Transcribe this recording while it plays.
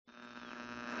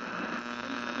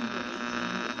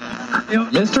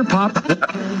Mr. Pop.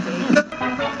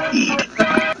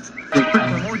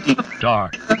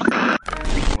 Dark.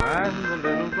 When the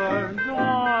little birds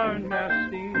are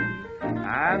nesting,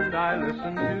 and I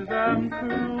listen to them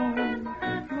croon,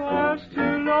 there's two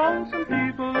lonesome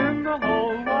people in the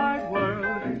whole wide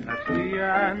world. That's me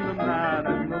and the man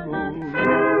in the moon.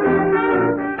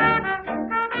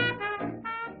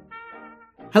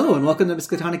 Hello and welcome to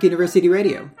Miskatonic University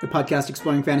Radio, the podcast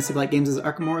exploring Fantasy Flight Games'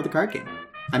 Arkham Horror the card game.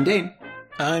 I'm Dane.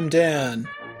 I'm Dan.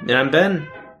 And I'm Ben.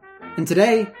 And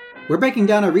today, we're breaking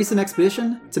down a recent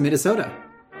expedition to Minnesota.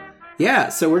 Yeah,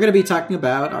 so we're going to be talking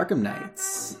about Arkham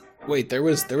Knights. Wait, there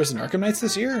was an Arkham Knights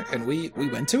this year, and we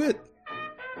went to it?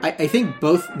 I think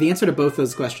the answer to both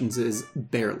those questions is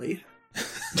barely.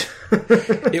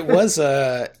 It was,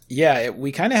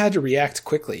 we kind of had to react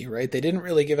quickly, right? They didn't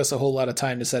really give us a whole lot of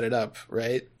time to set it up,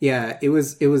 right? Yeah, it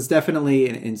was definitely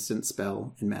an instant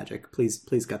spell in Magic. Please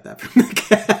cut that from the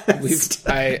cast.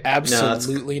 I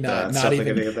absolutely not. Not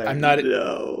even. I'm not.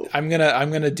 No. I'm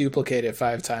gonna duplicate it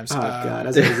 5 times. Oh God!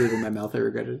 As I was leaving my mouth, I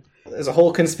regretted it. There's a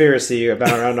whole conspiracy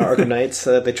around Arkham Knights.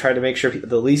 They try to make sure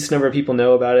the least number of people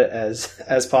know about it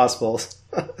as possible.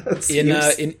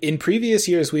 In previous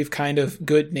years, we've kind of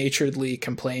good-naturedly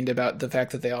complained about the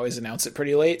fact that they always announce it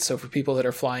pretty late. So for people that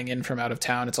are flying in from out of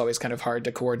town, it's always kind of hard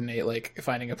to coordinate, like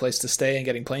finding a place to stay and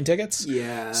getting plane tickets.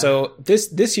 Yeah. So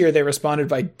this year they responded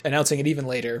by announcing it even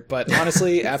later. But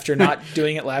honestly, after not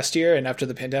doing it last year and after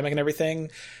the pandemic and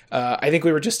everything, I think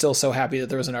we were just still so happy that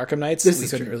there was an Arkham Knights. We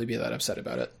couldn't really be that upset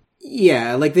about it.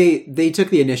 Yeah, like they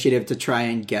took the initiative to try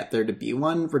and get there to be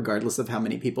one, regardless of how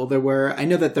many people there were. I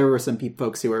know that there were some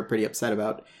folks who were pretty upset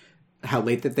about how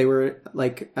late that they were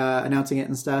announcing it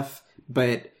and stuff,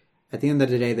 but at the end of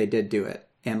the day, they did do it.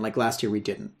 And like last year, we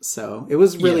didn't, so it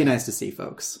was really nice to see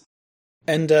folks.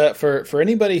 And for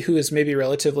anybody who is maybe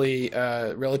relatively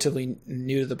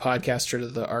new to the podcast or to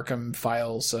the Arkham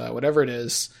Files, whatever it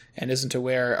is, and isn't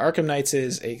aware, Arkham Knights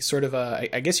is a sort of I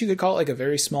guess you could call it like a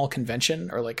very small convention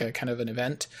or like a kind of an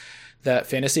event that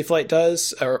Fantasy Flight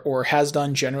does or has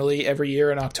done generally every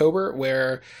year in October,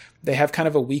 where they have kind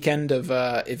of a weekend of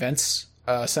events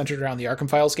centered around the Arkham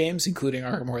Files games, including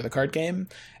Arkham Horror the card game,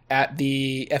 at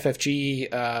the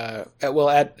FFG,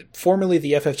 at formerly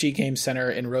the FFG Games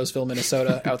Center in Roseville,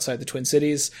 Minnesota, outside the Twin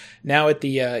Cities. Now at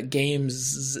the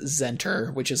Games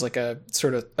Center, which is like a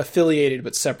sort of affiliated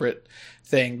but separate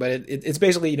thing. But it's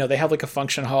basically, they have like a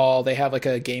function hall, they have like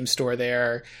a game store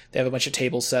there, they have a bunch of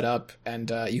tables set up,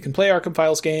 and you can play Arkham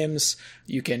Files games,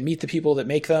 you can meet the people that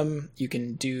make them, you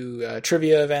can do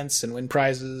trivia events and win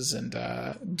prizes and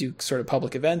do sort of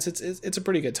public events. It's a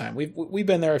pretty good time. We've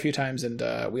been there a few times and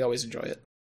we always enjoy it.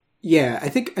 Yeah, I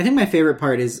think my favorite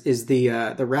part is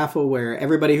the raffle where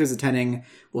everybody who's attending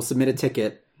will submit a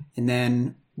ticket, and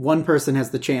then one person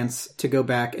has the chance to go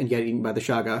back and get eaten by the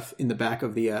Shoggoth in the back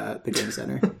of the game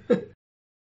center.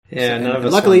 Yeah, so, none of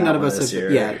us. Luckily, none of us have.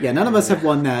 Year. Yeah, none of us have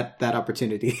won that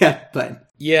opportunity yet. But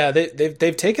yeah,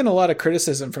 they've taken a lot of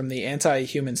criticism from the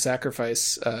anti-human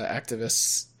sacrifice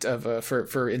activists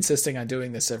for insisting on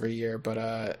doing this every year. But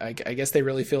I guess they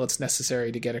really feel it's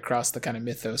necessary to get across the kind of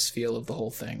mythos feel of the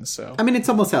whole thing. So I mean, it's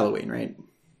almost Halloween, right?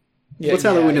 Yeah, what's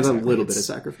Halloween exactly. is a little bit of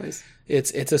sacrifice.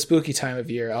 It's a spooky time of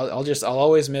year. I'll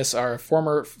always miss our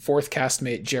former 4th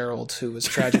castmate Gerald, who was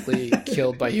tragically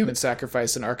killed by human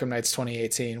sacrifice in Arkham Knights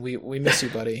 2018. We miss you,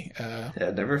 buddy.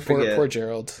 Never forget. Poor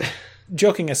Gerald.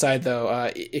 Joking aside, though,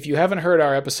 if you haven't heard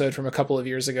our episode from a couple of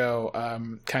years ago,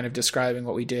 kind of describing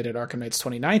what we did at Arkham Knights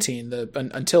 2019,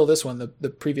 until this one, the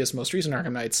previous most recent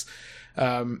Arkham Knights,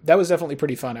 that was definitely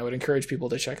pretty fun. I would encourage people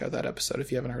to check out that episode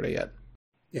if you haven't heard it yet.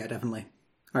 Yeah, definitely.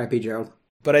 R.I.P. Gerald.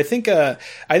 But I think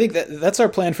that's our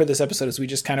plan for this episode. Is we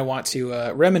just kind of want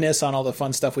to reminisce on all the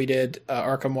fun stuff we did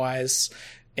Arkham wise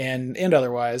and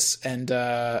otherwise, and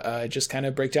just kind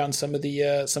of break down some of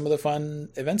the fun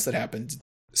events that happened.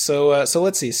 So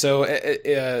let's see. So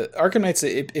Arkham Knights,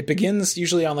 it begins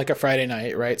usually on like a Friday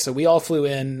night, right? So we all flew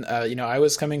in. I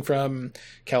was coming from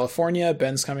California,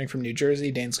 Ben's coming from New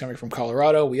Jersey, Dane's coming from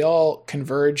Colorado. We all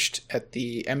converged at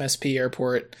the MSP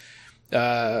airport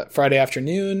Friday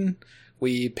afternoon.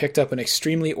 We picked up an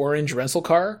extremely orange rental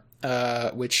car,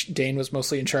 which Dane was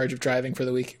mostly in charge of driving for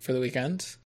the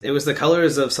weekend. It was the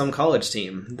colors of some college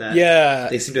team that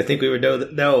they seem to think we would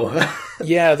know.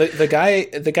 Yeah, the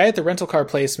guy at the rental car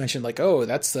place mentioned like, oh,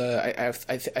 that's I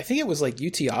think it was like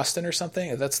UT Austin or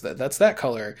something. That's that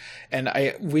color. And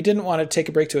we didn't want to take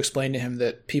a break to explain to him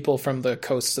that people from the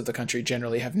coasts of the country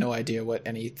generally have no idea what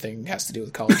anything has to do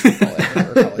with college football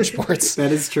or college sports.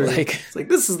 That is true. It's like,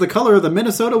 this is the color of the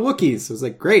Minnesota Wookiees. It was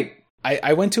like, great.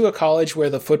 I went to a college where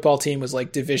the football team was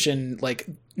like division, like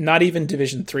not even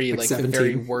Division 3, like 17. the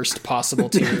very worst possible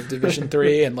tier of Division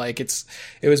 3. And like it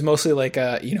was mostly like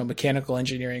mechanical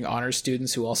engineering honors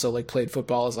students who also like played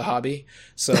football as a hobby.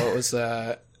 So it was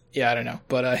I don't know.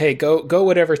 But hey, go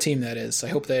whatever team that is. I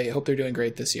hope they're doing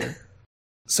great this year.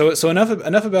 So enough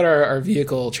about our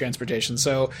vehicle transportation.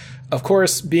 So, of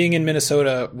course, being in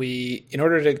Minnesota, in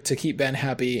order to keep Ben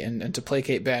happy and to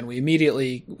placate Ben, we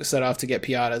immediately set off to get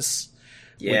piatas,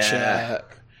 which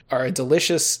are a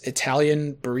delicious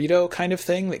Italian burrito kind of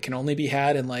thing that can only be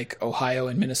had in like Ohio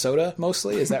and Minnesota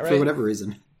mostly. Is that right? For whatever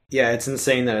reason. Yeah, it's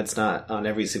insane that it's not on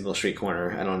every single street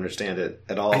corner. I don't understand it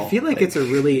at all. I feel like it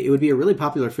would be a really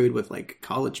popular food with like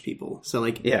college people. So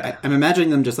like, yeah. I'm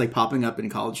imagining them just like popping up in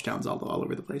college towns all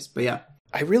over the place. But yeah.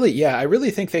 I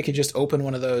really think they could just open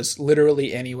one of those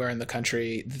literally anywhere in the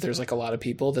country. There's like a lot of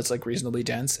people that's like reasonably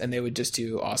dense, and they would just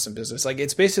do awesome business. Like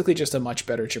it's basically just a much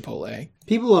better Chipotle.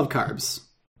 People love carbs.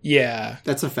 Yeah.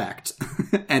 That's a fact.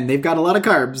 And they've got a lot of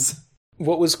carbs.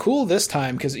 What was cool this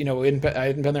time, because I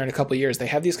hadn't been there in a couple of years, they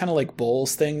have these kind of like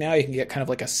bowls thing now. You can get kind of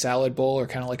like a salad bowl or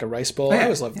kind of like a rice bowl. I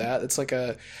always love that. It's like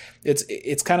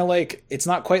it's kind of like, it's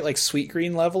not quite like Sweet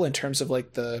Green level in terms of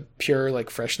like the pure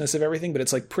like freshness of everything, but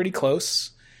it's like pretty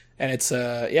close. And it's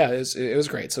it was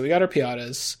great. So we got our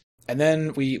piatas, and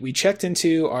then we checked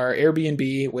into our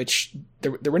Airbnb, which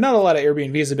there were not a lot of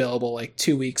Airbnbs available like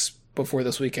 2 weeks before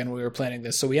this weekend we were planning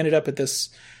this. So we ended up at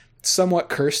this somewhat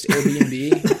cursed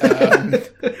Airbnb.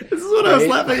 This is what I was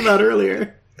laughing about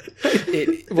earlier.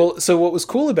 So what was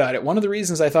cool about it, one of the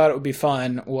reasons I thought it would be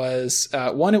fun was,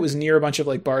 one, it was near a bunch of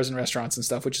like bars and restaurants and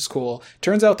stuff, which is cool.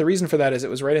 Turns out the reason for that is it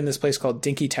was right in this place called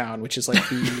Dinkytown, which is like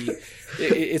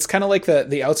it's kind of like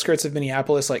the outskirts of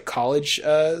Minneapolis, like college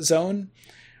zone.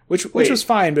 Which was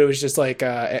fine, but it was just like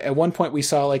at one point we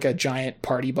saw like a giant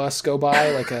party bus go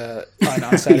by like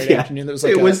on Saturday afternoon. That was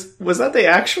like was that the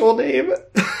actual name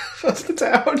of the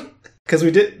town? Because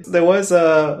there was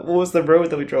what was the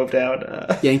road that we drove down?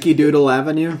 Yankee Doodle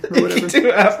Avenue or whatever. Yankee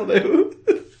Doodle Avenue.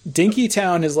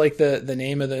 Dinkytown is like the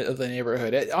name of the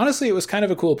neighborhood. Honestly, it was kind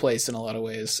of a cool place in a lot of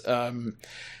ways.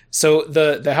 So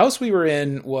the house we were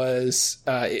in was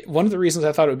one of the reasons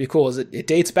I thought it would be cool is it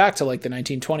dates back to like the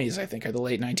 1920s, I think, or the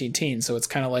late 19 teens. So it's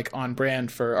kind of like on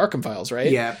brand for Arkham Files,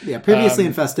 right? Yeah. Previously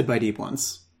infested by deep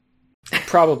ones.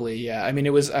 Probably, yeah. I mean,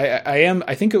 it was.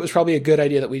 I think it was probably a good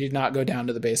idea that we did not go down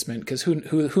to the basement, because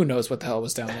who knows what the hell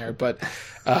was down there. But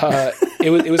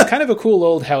it was kind of a cool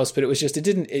old house, but it was just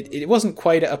it wasn't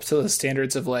quite up to the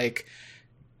standards of like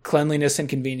cleanliness and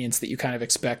convenience that you kind of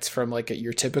expect from like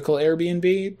your typical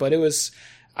Airbnb. But it was,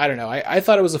 I don't know. I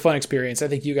thought it was a fun experience. I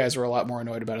think you guys were a lot more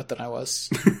annoyed about it than I was.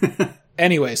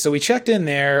 Anyway, so we checked in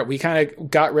there. We kind of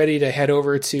got ready to head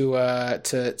over to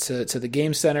the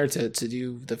game center to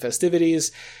do the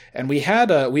festivities, and we had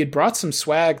brought some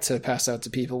swag to pass out to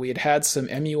people. We had some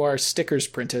MUR stickers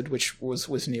printed, which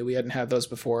was new. We hadn't had those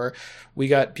before. We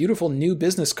got beautiful new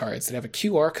business cards that have a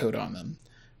QR code on them.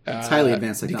 It's highly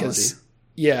advanced technology.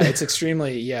 Yeah, it's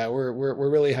extremely. Yeah, we're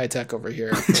really high tech over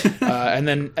here. And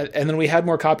then we had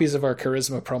more copies of our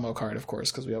Charisma promo card, of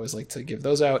course, because we always like to give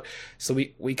those out. So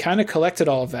we kind of collected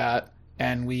all of that,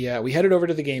 and we headed over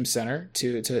to the game center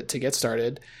to get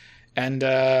started. And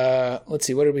let's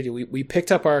see, what did we do? We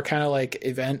picked up our kind of like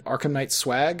event Arkham Knight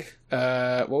swag.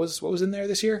 What was in there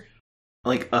this year?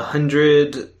 Like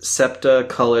 100 septa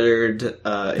colored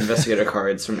investigator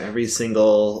cards from every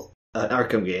single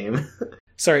Arkham game.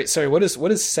 Sorry. What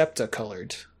is septa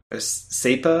colored?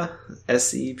 Sepia?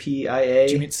 SEPIA?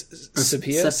 Do you mean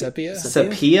sepia? Sepia?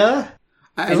 Sepia?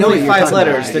 I know only 5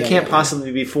 letters. about. There can't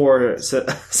possibly be 4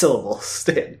 syllables,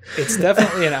 Stan. It's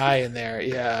definitely an I in there,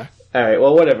 yeah. All right,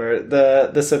 well, whatever.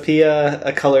 The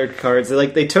Sepia colored cards,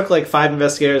 they took like 5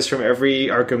 investigators from every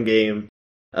Arkham game,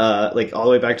 like all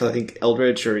the way back to I think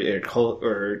Eldritch or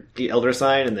the Elder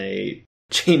Sign, and they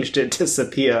changed it to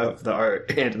Sepia, the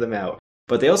art, handed them out.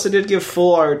 But they also did give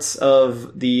full arts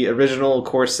of the original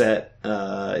core set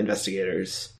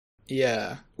investigators.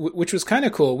 Yeah, which was kind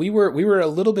of cool. We were a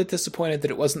little bit disappointed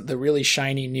that it wasn't the really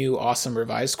shiny, new, awesome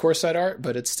revised core set art,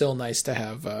 but it's still nice to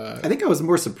have. I think I was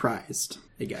more surprised,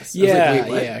 I guess.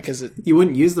 Yeah, because you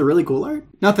wouldn't use the really cool art.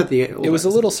 Not that it was a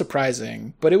little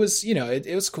surprising, but it was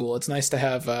it was cool. It's nice to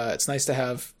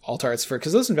have alt arts for,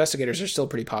 because those investigators are still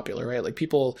pretty popular, right? Like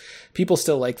people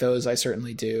still like those. I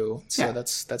certainly do. So yeah.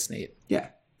 That's neat. Yeah,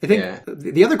 I think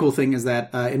the other cool thing is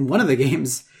that in one of the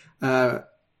games.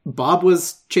 Bob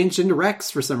was changed into Rex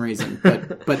for some reason,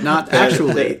 but not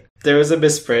actually. There was a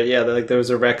misprint. Yeah, there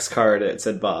was a Rex card. It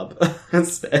said Bob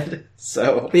instead.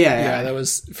 So yeah, that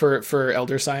was for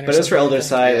Elder Sign. But it's for Elder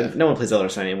Sign. Yeah. No one plays Elder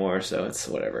Sign anymore, so it's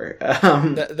whatever.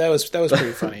 That was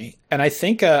pretty funny. And I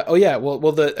think,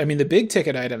 the big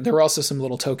ticket item. There were also some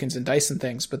little tokens and dice and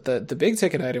things, but the big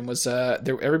ticket item was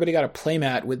everybody got a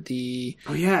playmat with the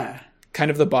kind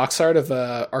of the box art of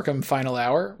Arkham Final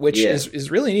Hour, which is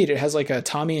really neat. It has like a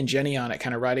Tommy and Jenny on it,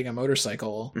 kind of riding a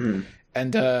motorcycle. Mm.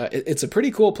 And it's a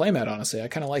pretty cool playmat, honestly. I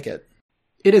kind of like it.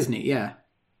 It is neat, yeah.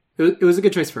 It was a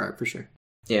good choice for art, for sure.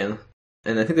 Yeah.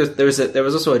 And I think there was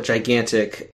also a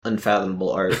gigantic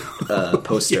Unfathomable art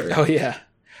poster. Oh, yeah.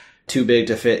 Too big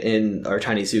to fit in our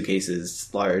tiny suitcases,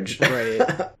 large. Right.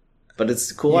 But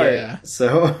it's cool art.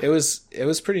 So it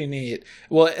was pretty neat.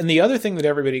 Well, and the other thing that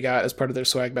everybody got as part of their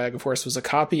swag bag, of course, was a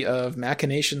copy of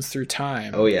Machinations Through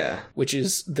Time. Oh yeah, which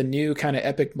is the new kind of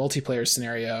epic multiplayer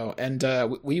scenario, and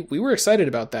we were excited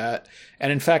about that.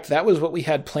 And in fact, that was what we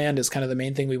had planned as kind of the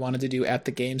main thing we wanted to do at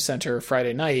the Game Center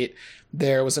Friday night.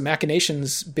 There was a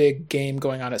Machinations big game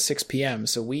going on at 6 p.m.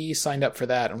 So we signed up for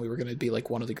that, and we were going to be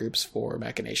like one of the groups for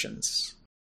Machinations.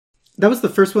 That was the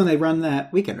first one they run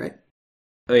that weekend, right?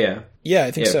 Oh yeah, yeah,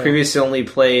 I think so. Previously only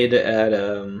played at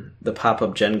the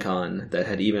pop-up Gen Con that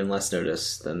had even less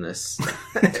notice than this.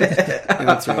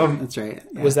 That's right. That's right.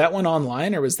 Yeah. Was that one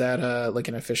online, or was that like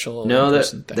an official? No,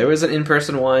 thing? There was an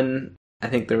in-person one. I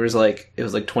think it was like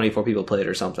 24 people played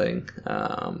or something,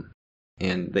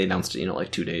 and they announced it,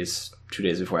 like 2 days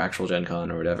before actual Gen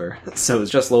Con or whatever. So it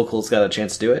was just locals got a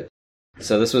chance to do it.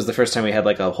 So this was the first time we had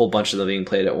like a whole bunch of them being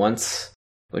played at once,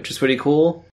 which was pretty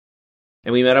cool.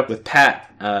 And we met up with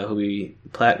Pat, Blue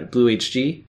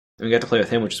HG, and we got to play with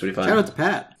him, which was pretty fun. Shout out to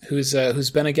Pat, who's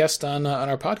been a guest on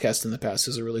our podcast in the past.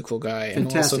 Is a really cool guy,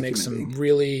 and also makes some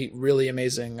really, really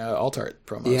amazing alt art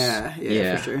promos.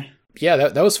 Yeah, for sure. Yeah,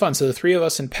 that was fun. So the three of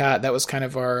us and Pat, that was kind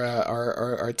of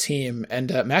our team. And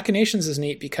Machinations is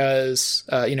neat because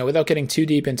without getting too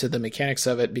deep into the mechanics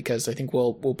of it, because I think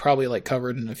we'll probably like cover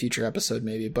it in a future episode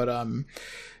maybe, but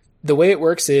the way it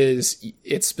works is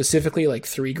it's specifically like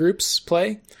 3 groups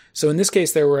play. So in this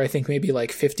case, there were, I think, maybe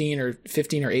like 15 or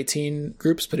 18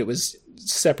 groups, but it was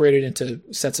separated into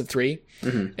sets of 3.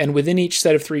 Mm-hmm. And within each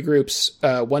set of 3 groups,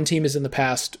 one team is in the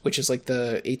past, which is like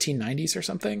the 1890s or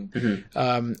something.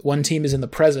 Mm-hmm. One team is in the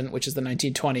present, which is the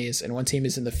 1920s, and one team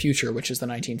is in the future, which is the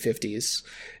 1950s.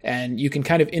 And you can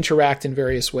kind of interact in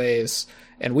various ways.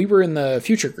 And we were in the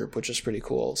future group, which is pretty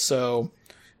cool. So,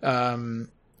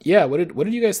 yeah, what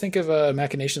did you guys think of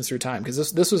Machinations Through Time?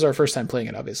 Because this was our first time playing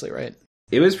it, obviously, right?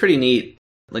 It was pretty neat.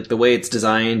 Like the way it's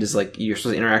designed is like you're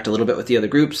supposed to interact a little bit with the other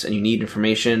groups, and you need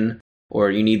information,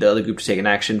 or you need the other group to take an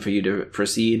action for you to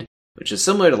proceed, which is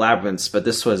similar to Labyrinths, but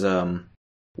this was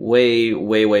way,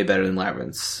 way, way better than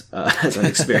Labyrinths as an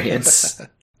experience.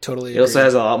 Totally. It also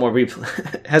has a lot more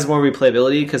has more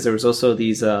replayability because there was also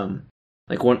these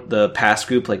the past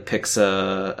group like picks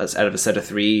out of a set of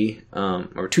 3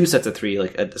 or 2 sets of 3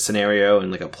 like a scenario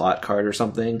and like a plot card or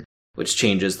something, which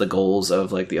changes the goals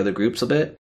of like the other groups a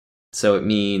bit. So it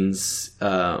means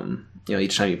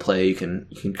each time you play you can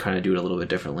kind of do it a little bit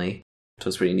differently. So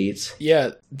it's pretty neat.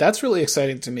 Yeah, that's really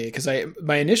exciting to me because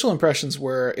my initial impressions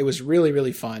were it was really,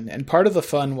 really fun, and part of the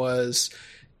fun was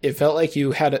it felt like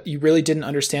you really didn't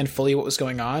understand fully what was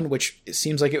going on, which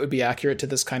seems like it would be accurate to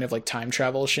this kind of like time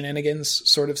travel shenanigans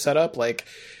sort of setup. Like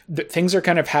things are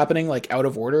kind of happening like out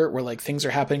of order, where like things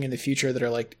are happening in the future that are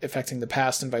like affecting the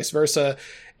past and vice versa.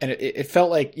 And it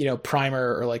felt like,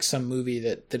 Primer or like some movie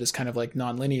that is kind of like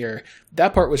non-linear.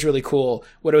 That part was really cool.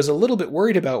 What I was a little bit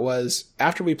worried about was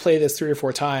after we play this 3 or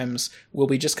 4 times, will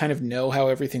we just kind of know how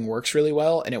everything works really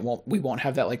well, and we won't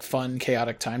have that like fun,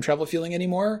 chaotic time travel feeling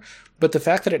anymore. But the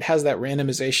fact that it has that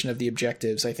randomization of the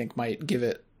objectives, I think might give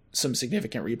it some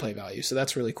significant replay value. So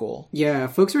that's really cool. Yeah,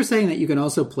 folks were saying that you can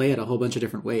also play it a whole bunch of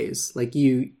different ways. Like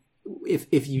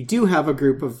if you do have a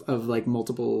group of like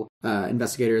multiple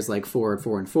investigators, like 4 and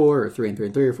 4 and 4, or 3 and 3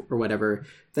 and 3, or whatever,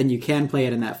 then you can play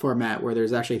it in that format where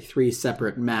there's actually 3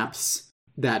 separate maps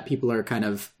that people are kind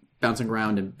of bouncing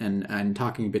around and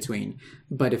talking between.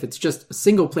 But if it's just a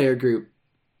single player group,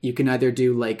 you can either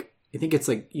do like, I think it's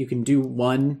like you can do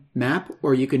one map,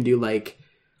 or you can do like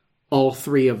all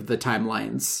 3 of the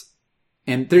timelines.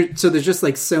 And there's just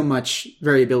like so much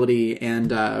variability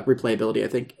and replayability, I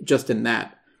think, just in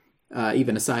that.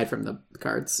 Even aside from the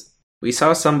cards. We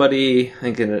saw somebody, I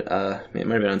think it might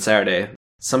have been on Saturday,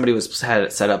 somebody had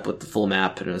it set up with the full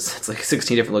map, and it's like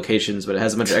 16 different locations, but it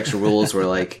has a bunch of extra rules where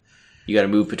like you got to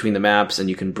move between the maps, and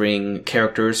you can bring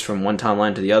characters from one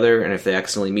timeline to the other, and if they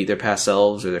accidentally meet their past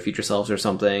selves or their future selves or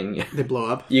something, they blow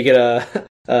up. You get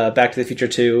Back to the Future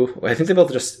 2. I think they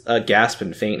both just gasp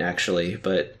and faint, actually,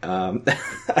 but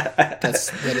that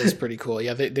is pretty cool.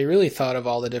 Yeah, they really thought of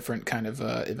all the different kind of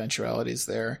eventualities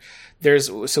there.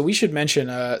 So we should mention,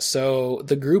 so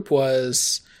the group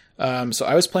was, so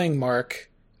I was playing Mark,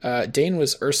 Dane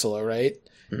was Ursula, right?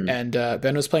 Mm-hmm. And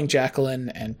Ben was playing Jacqueline,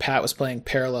 and Pat was playing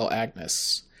Parallel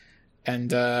Agnes.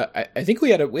 And I think we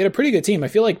had a pretty good team. I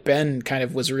feel like Ben kind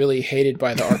of was really hated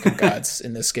by the Arkham gods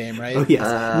in this game, right? Oh yes,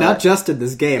 not just in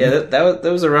this game. Yeah, that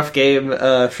was a rough game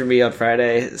for me on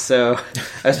Friday. So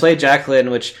I was playing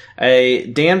Jacqueline, which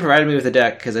Dan provided me with a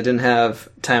deck because I didn't have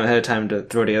time ahead of time to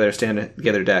throw together a stand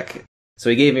together deck.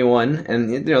 So he gave me one,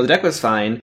 and the deck was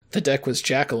fine. The deck was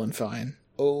Jacqueline fine.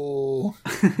 Oh,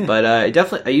 but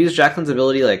I used Jacqueline's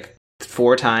ability like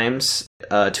 4 times.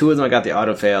 2 of them I got the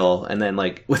auto fail, and then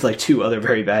with 2 other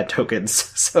very bad tokens,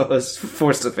 so I was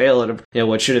forced to fail at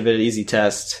what should have been an easy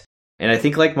test. And I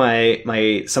think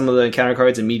my some of the encounter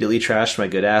cards immediately trashed my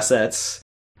good assets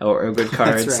or good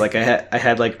cards. Right. Like I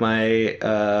had my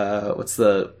what's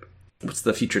the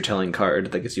future telling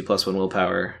card that gives you +1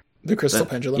 willpower. The Crystal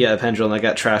Pendulum. Yeah, the pendulum. I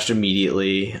got trashed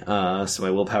immediately, so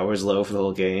my willpower was low for the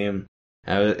whole game.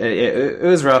 It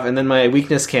was rough, and then my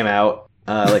weakness came out.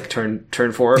 Turn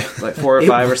 4, 4 or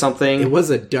 5 or something. It was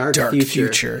a dark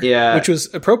future. Yeah. Which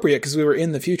was appropriate because we were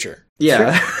in the future.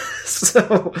 Yeah.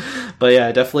 So, but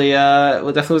yeah, definitely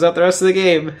was out the rest of the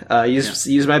game.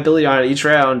 Used my ability on it each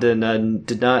round and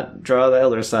did not draw the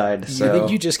Elder Side. So I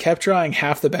think you just kept drawing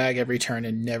half the bag every turn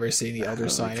and never seeing the Elder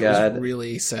Sign. God. It was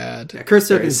really sad. Yeah, Cursed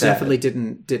Tokens definitely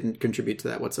didn't contribute to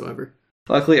that whatsoever.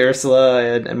 Luckily, Ursula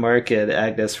and Mark and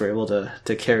Agnes were able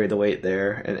to carry the weight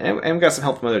there, and we got some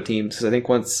help from other teams. Because I think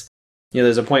once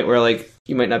there's a point where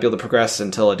you might not be able to progress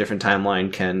until a different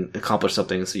timeline can accomplish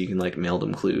something, so you can mail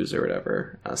them clues or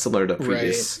whatever, similar to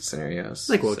previous scenarios,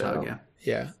 like Wotog, yeah.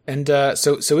 Yeah, and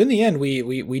so in the end,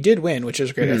 we did win, which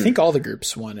is great. I think all the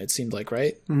groups won. It seemed like,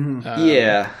 right? Mm-hmm.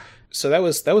 Yeah. So that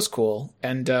was cool,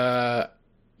 and.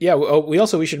 Yeah,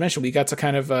 we should mention we got to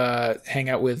kind of hang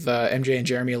out with MJ and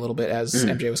Jeremy a little bit as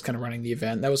MJ was kind of running the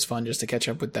event. That was fun just to catch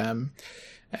up with them,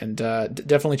 and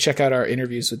definitely check out our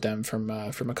interviews with them from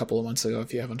a couple of months ago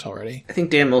if you haven't already. I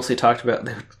think Dan mostly talked about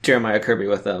Jeremiah Kirby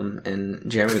with them, and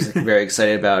Jeremy was very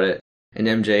excited about it. And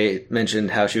MJ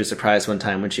mentioned how she was surprised one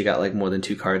time when she got more than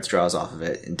 2 cards draws off of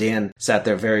it, and Dan sat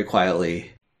there very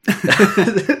quietly.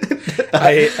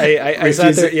 I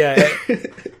sat there, yeah.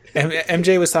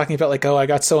 MJ was talking about I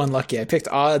got so unlucky. I picked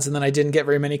odds and then I didn't get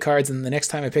very many cards, and the next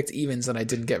time I picked evens and I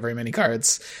didn't get very many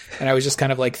cards. And I was just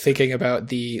kind of thinking about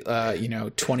the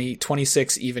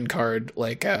 26 even card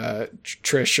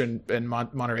Trish and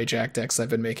Monterey Jack decks I've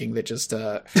been making that just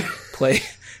play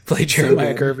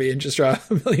Jeremiah Kirby and just draw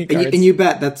a million cards. And you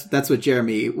bet that's what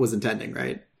Jeremy was intending,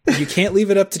 right? You can't leave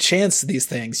it up to chance, these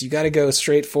things. You got to go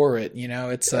straight for it.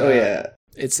 It's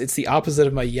It's the opposite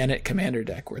of my Yennet Commander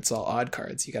deck, where it's all odd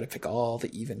cards. You got to pick all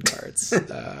the even cards.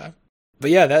 But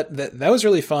yeah, that was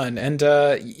really fun. And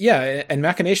and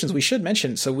Machinations, we should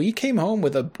mention. So we came home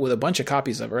with a bunch of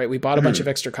copies of it, right? We bought a bunch of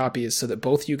extra copies so that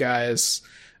both you guys,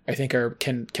 I think,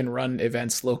 can run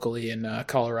events locally in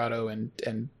Colorado and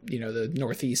the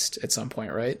Northeast at some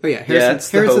point, right? Oh yeah,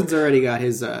 Harrison's already got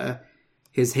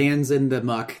his hands in the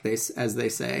muck, as they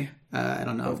say. I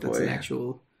don't know if that's an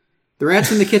actual. The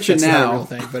rat's in the kitchen it's now. Not a real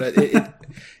thing, but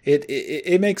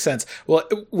it makes sense. Well,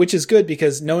 which is good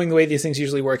because knowing the way these things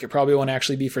usually work, it probably won't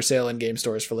actually be for sale in game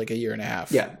stores for a year and a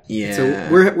half. Yeah. Yeah. So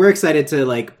we're excited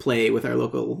to play with our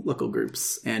local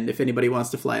groups, and if anybody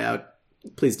wants to fly out,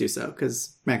 please do so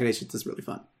because Machinations is really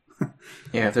fun.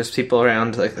 Yeah, if there's people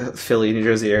around Philly, New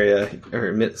Jersey area,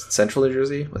 or central New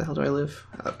Jersey, where the hell do I live?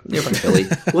 Nearby Philly.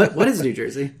 What is New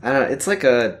Jersey? I don't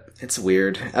know. It's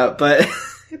weird, but.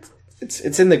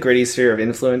 It's in the gritty sphere of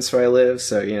influence where I live,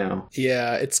 so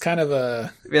Yeah, it's kind of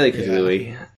a really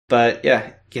Cthulhu-y. But yeah,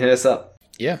 you can hit us up.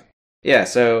 Yeah. Yeah,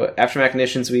 so after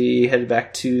Machinations, we headed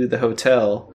back to the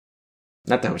hotel.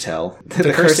 Not the hotel.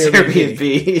 The Cursed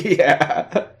Airbnb.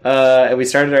 Yeah. And we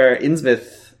started our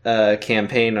Innsmouth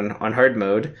campaign on hard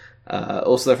mode.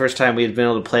 Also the first time we had been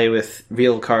able to play with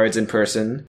real cards in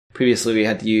person. Previously we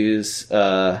had to use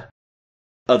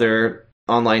other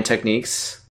online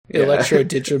techniques. Yeah.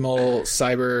 Electro-digital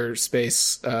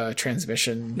cyberspace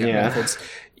transmission methods.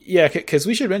 Yeah, because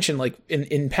we should mention,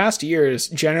 in past years,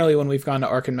 generally when we've gone to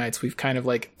Arkham Nights, we've kind of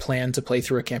planned to play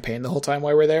through a campaign the whole time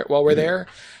while we're there.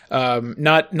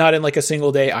 Not in a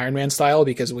single day Iron Man style,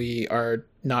 because we are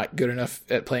not good enough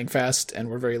at playing fast, and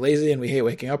we're very lazy and we hate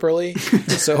waking up early.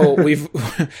 So we've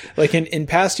like in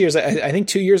past years, I think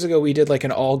 2 years ago we did like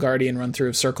an all Guardian run through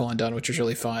of Circle Undone, which was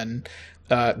really fun.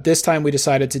 This time we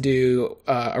decided to do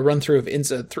a run through of a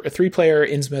 3-player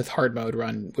Innsmouth hard mode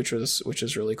run, which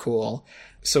is really cool.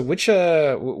 So which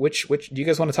do you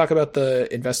guys want to talk about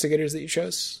the investigators that you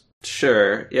chose?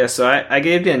 Sure. Yeah. So I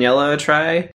gave Daniela a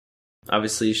try.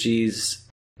 Obviously, she's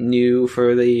new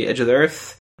for the Edge of the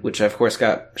Earth, which of course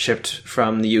got shipped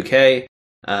from the UK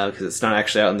because it's not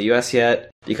actually out in the US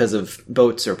yet because of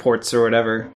boats or ports or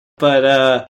whatever.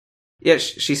 But yeah,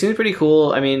 she seems pretty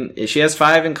cool. I mean, she has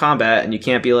 5 in combat, and you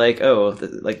can't be like, oh,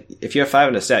 like if you have 5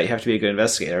 in a stat, you have to be a good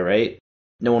investigator, right?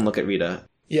 No one look at Rita.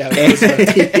 Yeah.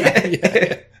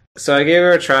 Yeah. So I gave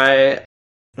her a try.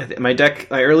 My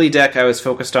early deck, I was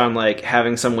focused on like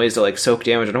having some ways to like soak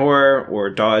damage and horror or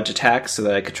dodge attacks so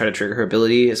that I could try to trigger her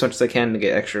ability as much as I can to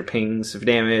get extra pings of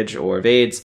damage or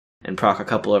evades and proc a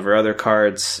couple of her other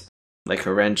cards like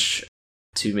her wrench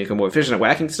to make her more efficient at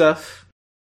whacking stuff.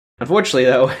 Unfortunately,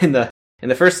 though, in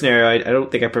the first scenario, I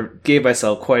don't think I gave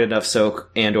myself quite enough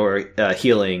soak and or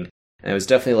healing. And it was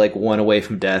definitely like 1 away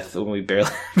from death when we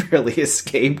barely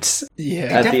escaped. It Yeah, at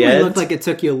the definitely end. looked like it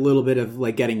took you a little bit of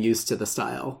like getting used to the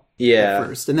style. Yeah. At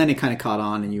first, and then it kind of caught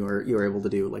on, and you were able to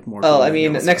do like more. Well, I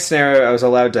mean, next scenario, I was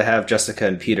allowed to have Jessica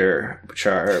and Peter, which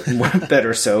are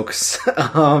better soaks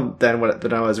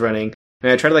than I was running. I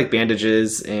mean, I tried like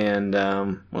bandages and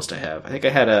what else did I have? I think I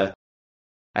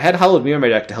had Hollowed Mirror in my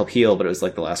deck to help heal, but it was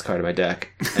like the last card of my deck,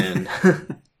 and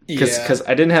because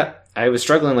I was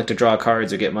struggling like to draw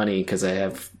cards or get money because I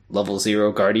have level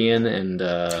 0 Guardian and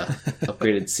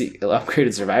upgraded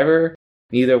Survivor,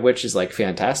 neither of which is like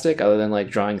fantastic other than like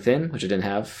drawing thin, which I didn't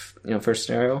have, first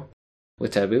scenario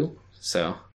with Taboo.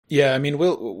 So yeah, I mean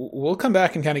we'll come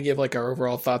back and kind of give like our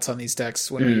overall thoughts on these decks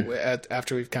when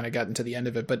after we've kind of gotten to the end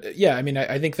of it. But yeah, I mean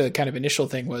I think the kind of initial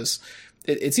thing was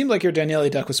it seemed like your Daniele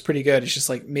deck was pretty good. It's just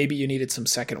like maybe you needed some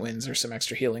second wins or some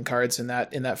extra healing cards in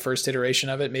that first iteration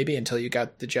of it, maybe until you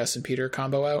got the Jess and Peter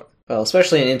combo out. Well,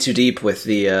 especially in In Too Deep with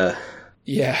the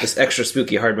this extra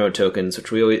spooky hard mode tokens,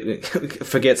 which we always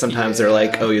forget sometimes. They're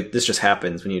like, oh, this just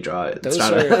happens when you draw it.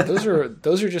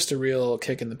 Those are just a real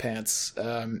kick in the pants.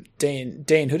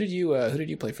 Dane, who did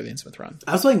you play for the Innsmouth run?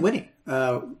 I was playing Winnie,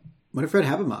 Winifred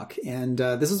Habermock, and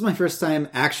this was my first time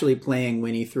actually playing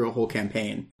Winnie through a whole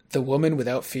campaign. The woman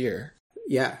without fear.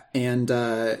 Yeah, and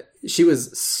she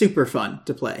was super fun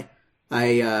to play.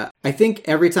 I think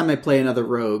every time I play another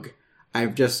rogue, I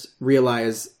just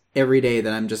realize every day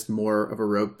that I'm just more of a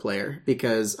rogue player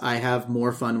because I have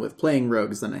more fun with playing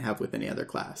rogues than I have with any other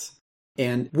class.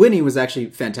 And Winnie was actually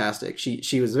fantastic.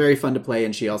 She was very fun to play,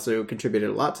 and she also contributed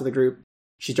a lot to the group.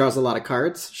 She draws a lot of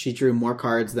cards. She drew more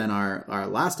cards than our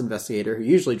last investigator, who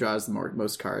usually draws the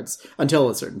most cards until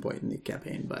a certain point in the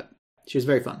campaign, but she was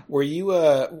very fun. Were you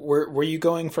were you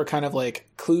going for kind of like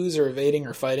clues or evading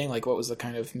or fighting? Like what was the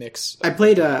kind of mix? I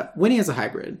played Winnie as a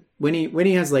hybrid.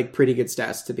 Winnie has like pretty good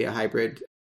stats to be a hybrid.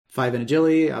 5 in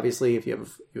agility. Obviously, if you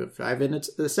have 5 in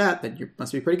the stat, then you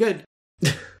must be pretty good.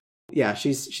 Yeah,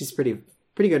 she's pretty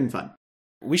good and fun.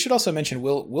 We should also mention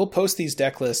we'll post these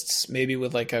deck lists maybe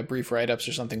with like a brief write-ups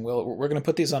or something. We're going to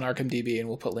put these on ArkhamDB and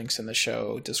we'll put links in the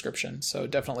show description. So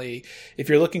definitely, if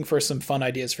you're looking for some fun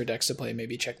ideas for decks to play,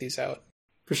 maybe check these out.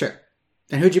 For sure.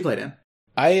 And who'd you play, Dan?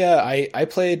 I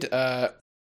played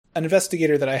an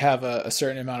investigator that I have a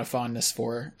certain amount of fondness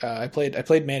for. I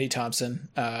played Mandy Thompson.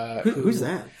 Who's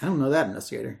that? I don't know that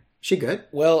investigator. Is she good?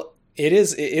 Well, it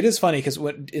is funny because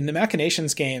in the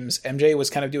Machinations games, MJ was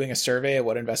kind of doing a survey of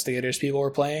what investigators people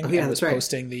were playing and was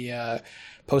posting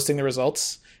the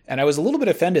results. And I was a little bit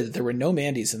offended that there were no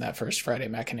Mandys in that first Friday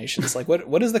Machinations. Like,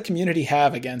 what does the community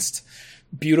have against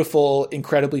beautiful,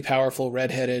 incredibly powerful,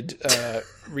 redheaded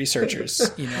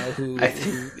researchers?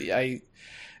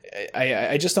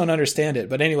 I just don't understand it.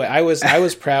 But anyway, I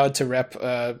was proud to rep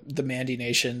the Mandy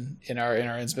Nation in our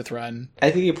Innsmouth run. I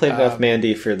think you played enough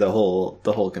Mandy for the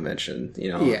whole convention.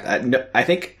 Yeah. I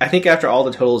think after all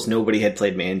the totals, nobody had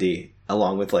played Mandy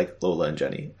along with like Lola and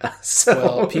Jenny.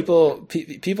 Well, people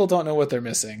don't know what they're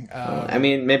missing. I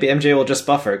mean, maybe MJ will just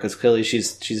buff her because clearly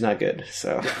she's not good.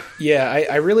 So yeah,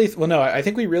 I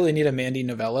think we really need a Mandy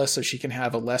novella so she can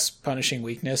have a less punishing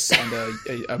weakness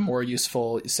and a more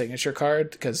useful signature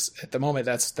card, because at the moment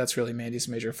that's really Mandy's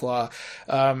major flaw.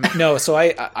 So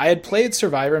I had played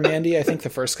Survivor Mandy, I think the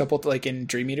first couple, like in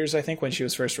Dream Eaters, I think when she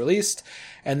was first released,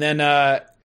 and then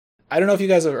I don't know if you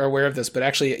guys are aware of this, but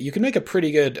actually you can make a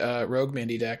pretty good Rogue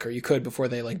Mandy deck, or you could before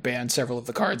they like banned several of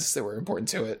the cards that were important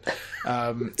to it.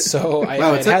 It's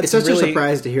such a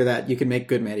surprise to hear that you can make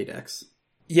good Mandy decks.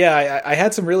 Yeah, I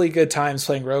had some really good times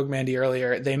playing Rogue Mandy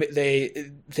earlier.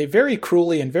 They very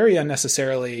cruelly and very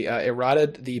unnecessarily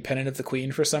eroded the Pennant of the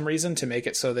Queen for some reason to make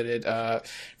it so that it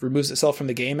removes itself from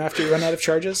the game after you run out of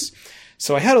charges.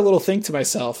 So I had a little think to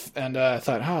myself and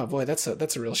thought, oh boy, that's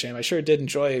a real shame. I sure did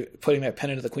enjoy putting that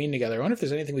Pennant of the Queen together. I wonder if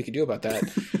there's anything we could do about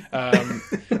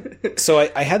that. So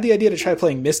I had the idea to try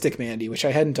playing Mystic Mandy, which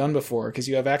I hadn't done before, because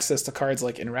you have access to cards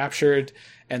like Enraptured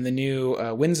and the new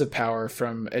Winds of Power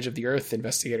from Edge of the Earth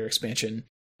Investigator expansion.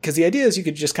 Because the idea is you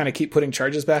could just kind of keep putting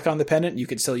charges back on the Pennant, and you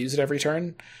could still use it every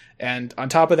turn. And on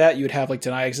top of that, you would have like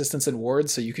Deny Existence and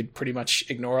Wards, so you could pretty much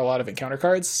ignore a lot of encounter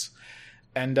cards.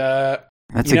 And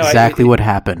that's exactly what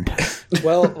happened.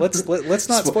 Well, let's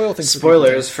not spoil things.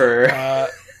 Spoilers for.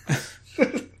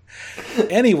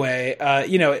 Anyway,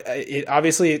 it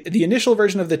obviously the initial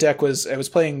version of the deck was I was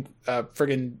playing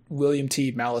friggin' William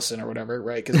T. Mallison or whatever,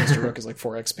 right? Because Mr. Rook is like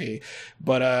 4 XP.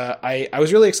 But I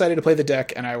was really excited to play the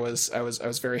deck, and I was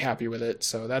very happy with it.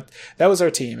 So that was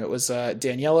our team. It was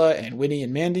Daniela and Winnie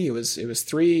and Mandy. It was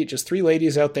three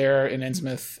ladies out there in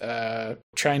Innsmouth,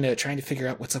 trying to figure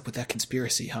out what's up with that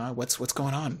conspiracy, huh? What's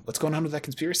going on? What's going on with that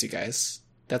conspiracy, guys?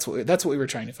 That's what we were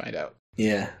trying to find out.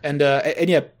 Yeah. And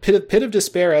yeah, Pit of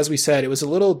Despair, as we said, it was a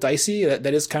little dicey.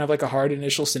 That is kind of like a hard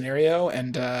initial scenario.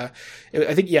 And I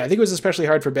think it was especially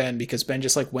hard for Ben, because Ben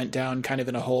just like went down kind of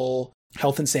in a hole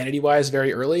health and sanity wise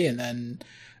very early. And then,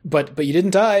 but you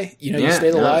didn't die. You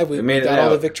stayed alive. We got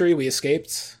all the victory. We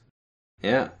escaped.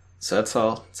 Yeah. So that's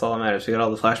all that matters. We got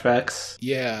all the flashbacks.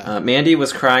 Yeah. Mandy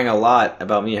was crying a lot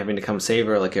about me having to come save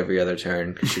her like every other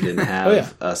turn because she didn't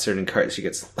have a certain card. She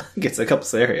gets a couple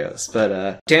scenarios.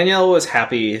 But Danielle was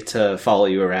happy to follow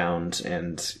you around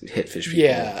and hit fish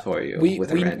people for you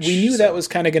with a wrench. We knew that was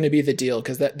kind of going to be the deal,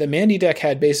 because the Mandy deck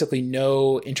had basically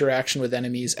no interaction with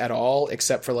enemies at all,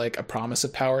 except for like a promise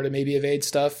of power to maybe evade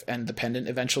stuff and the pendant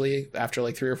eventually after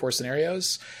like 3 or 4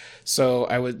 scenarios. So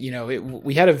I would,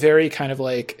 we had a very kind of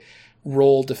like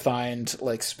role defined,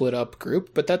 like split up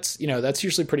group, but that's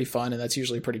usually pretty fun, and that's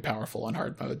usually pretty powerful on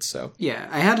hard mode. So yeah,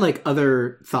 I had like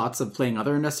other thoughts of playing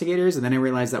other investigators, and then I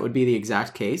realized that would be the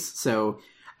exact case. So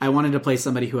I wanted to play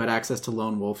somebody who had access to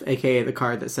Lone Wolf, aka the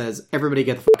card that says, everybody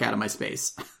get the fuck out of my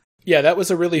space. Yeah, that was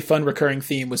a really fun recurring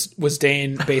theme, was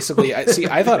Dane basically. I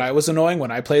thought I was annoying when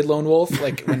I played Lone Wolf,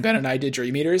 like when Ben and I did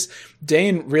Dream Eaters.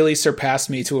 Dane really surpassed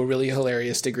me to a really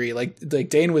hilarious degree. Like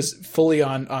Dane was fully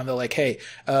on the like, hey,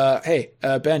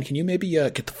 Ben, can you maybe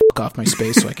get the fuck off my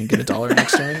space so I can get $1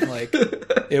 next turn? Like,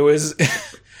 it was,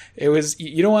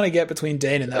 you don't want to get between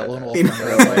Dane and that Lone Wolf.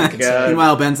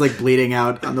 Meanwhile, Ben's like bleeding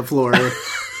out on the floor.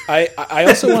 I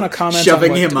also want to comment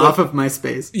shoving him off of my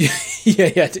space.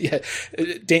 Yeah.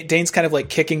 Dane's kind of like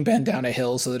kicking Ben down a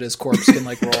hill so that his corpse can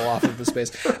like roll off of the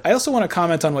space. I also want to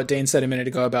comment on what Dane said a minute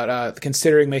ago about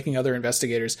considering making other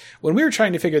investigators. When we were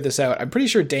trying to figure this out, I'm pretty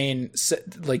sure Dane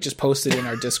like just posted in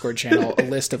our Discord channel a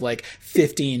list of like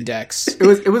 15 decks. It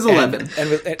was 11,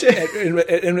 and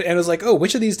it was like, oh,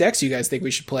 which of these decks you guys think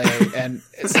we should play? And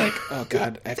it's like, oh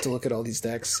god, I have to look at all these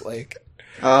decks. Like,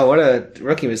 oh, what a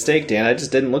rookie mistake, Dan. I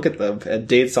just didn't look at them. And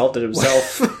Dane salted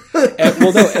himself.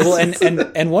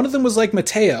 and one of them was like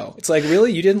Mateo. It's like,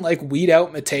 really? You didn't like weed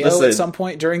out Mateo at some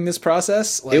point during this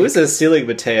process? Like, it was a ceiling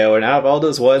Mateo, and out of all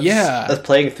those ones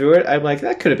playing through it, I'm like,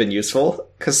 that could have been useful.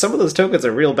 Because some of those tokens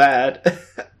are real bad.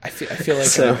 I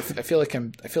feel like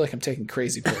I'm taking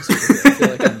crazy pills. I feel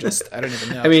like I'm just, I don't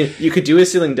even know. I mean, you could do a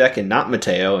ceiling deck and not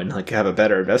Mateo and like have a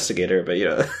better investigator, but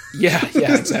Yeah,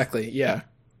 exactly. Yeah.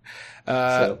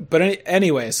 But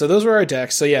anyway, so those were our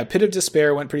decks. So yeah, Pit of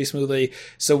Despair went pretty smoothly.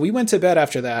 So we went to bed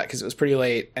after that because it was pretty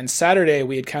late. And Saturday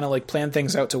we had kind of like planned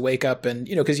things out to wake up and,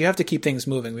 because you have to keep things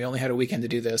moving. We only had a weekend to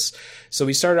do this. So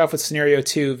we started off with Scenario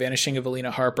 2, Vanishing of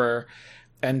Alina Harper.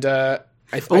 And,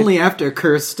 after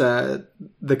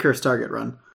the Cursed Target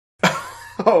run.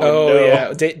 Oh no.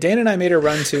 Yeah. Dan and I made a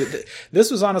run to this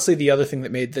was honestly the other thing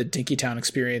that made the Dinkytown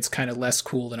experience kind of less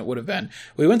cool than it would have been.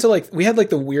 We went to we had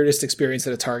the weirdest experience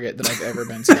at a Target that I've ever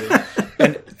been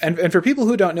to. and for people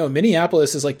who don't know,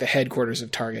 Minneapolis is like the headquarters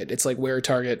of Target. It's like where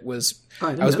Target was.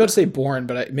 I was about to say born,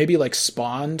 but maybe like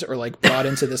spawned or like brought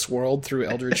into this world through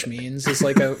eldritch means is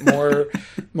like a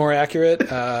more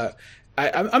accurate.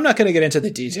 I'm not going to get into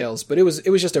the details, but it was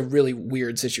just a really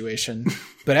weird situation.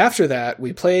 But after that,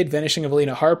 we played Vanishing of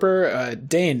Alina Harper.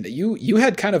 Dane, you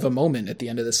had kind of a moment at the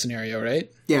end of this scenario,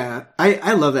 right? Yeah,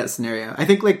 I love that scenario. I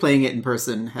think like playing it in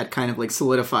person had kind of like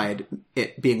solidified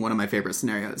it being one of my favorite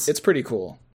scenarios. It's pretty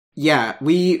cool. Yeah,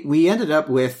 we ended up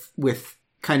with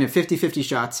kind of 50-50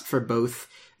 shots for both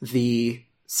the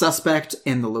suspect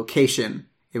and the location.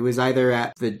 It was either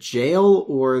at the jail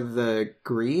or the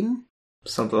green.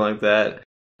 Something like that.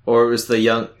 Or it was the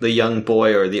young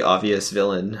boy or the obvious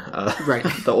villain, Right.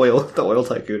 the oil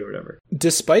tycoon or whatever.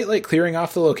 Despite like clearing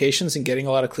off the locations and getting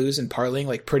a lot of clues and parlaying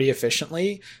like pretty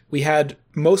efficiently, we had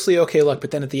mostly okay luck, but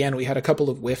then at the end we had a couple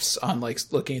of whiffs on like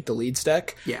looking at the leads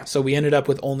deck. Yeah. So we ended up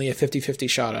with only a 50-50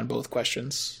 shot on both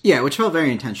questions. Yeah, which felt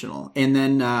very intentional. And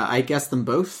then I guessed them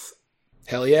both.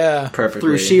 Hell yeah. Perfectly.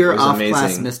 Through sheer It was off-class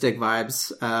amazing. Mystic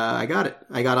vibes. I got it.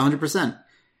 I got 100%.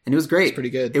 And it was great. It's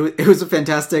pretty good. It was a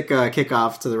fantastic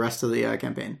kickoff to the rest of the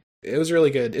campaign. It was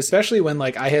really good, especially when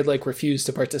like I had like refused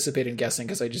to participate in guessing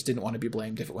because I just didn't want to be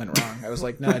blamed if it went wrong. I was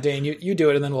like, "No, Dane, you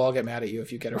do it, and then we'll all get mad at you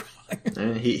if you get it wrong."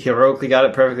 And he heroically got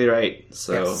it perfectly right.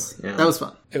 So Yes. yeah. That was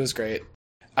fun. It was great.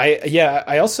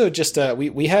 I also just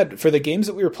we had for the games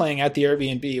that we were playing at the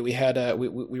Airbnb, we had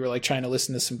we were like trying to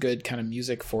listen to some good kind of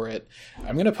music for it.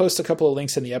 I'm going to post a couple of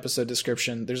links in the episode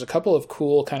description. There's a couple of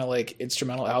cool kind of like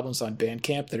instrumental albums on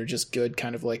Bandcamp that are just good,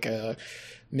 kind of like a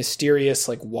mysterious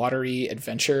like watery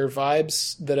adventure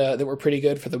vibes that were pretty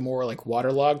good for the more like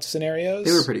waterlogged scenarios.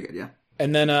 They were pretty good, yeah.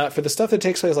 And then for the stuff that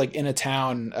takes place like in a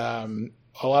town,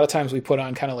 a lot of times we put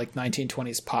on kind of like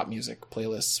 1920s pop music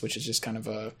playlists, which is just kind of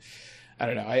a, I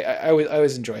don't know. I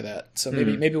always enjoy that. So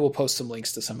maybe we'll post some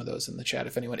links to some of those in the chat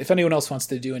if anyone else wants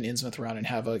to do an Innsmouth run and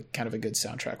have a kind of a good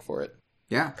soundtrack for it.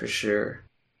 Yeah. For sure.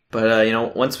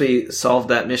 But, once we solved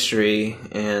that mystery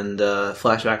and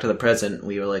flashed back to the present,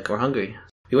 we were like, we're hungry.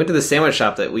 We went to the sandwich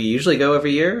shop that we usually go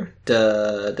every year.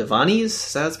 Devani's,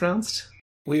 is that how it's pronounced?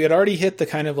 We had already hit the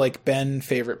kind of like Ben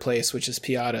favorite place, which is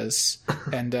Piata's.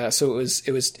 And so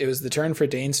it was the turn for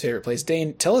Dane's favorite place.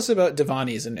 Dane, tell us about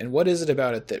Devani's and what is it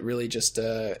about it that really just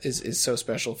is so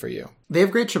special for you? They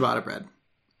have great ciabatta bread.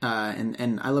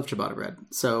 And I love ciabatta bread.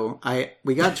 So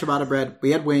we got ciabatta bread.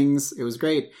 We had wings. It was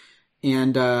great.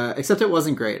 And except it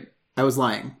wasn't great. I was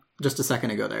lying just a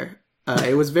second ago there.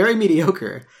 It was very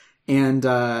mediocre. And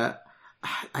I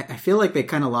feel like they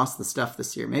kind of lost the stuff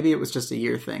this year. Maybe it was just a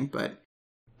year thing, but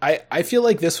I feel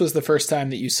like this was the first time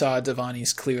that you saw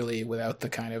Devani's clearly without the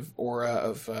kind of aura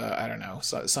of I don't know,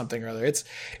 something or other. It's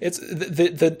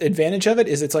the advantage of it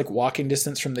is it's like walking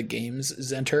distance from the games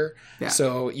center, Yeah.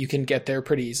 so you can get there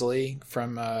pretty easily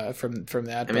from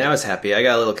that. I mean, I was happy. I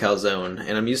got a little calzone,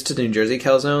 and I'm used to New Jersey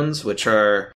calzones, which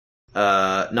are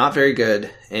not very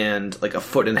good and like a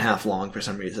foot and a half long for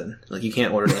some reason. Like you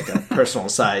can't order like a personal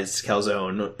sized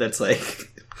calzone that's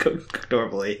like cooked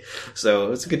normally.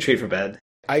 So it's a good treat for bed.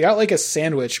 I got like a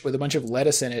sandwich with a bunch of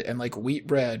lettuce in it and like wheat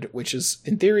bread, which is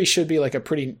in theory should be like a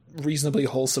pretty reasonably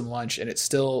wholesome lunch, and it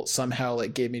still somehow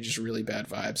like gave me just really bad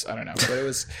vibes. I don't know, but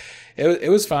it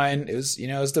was fine. It was it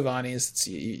was Devani's.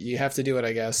 You have to do it,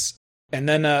 I guess. And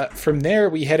then from there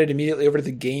we headed immediately over to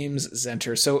the games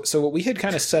center. So what we had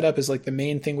kind of set up as like the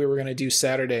main thing we were going to do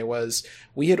Saturday was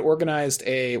we had organized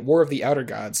a War of the Outer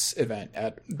Gods event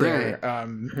at there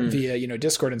via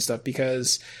Discord and stuff,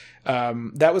 because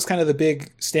that was kind of the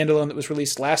big standalone that was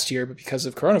released last year, but because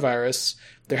of coronavirus,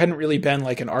 there hadn't really been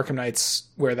like an Arkham Knights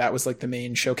where that was like the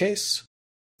main showcase.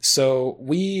 So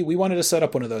we wanted to set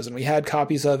up one of those, and we had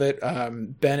copies of it.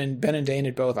 Ben and Dane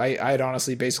had both. I had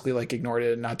honestly basically like ignored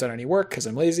it and not done any work because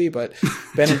I'm lazy, but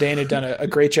Ben and Dane had done a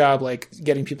great job like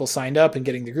getting people signed up and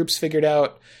getting the groups figured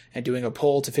out and doing a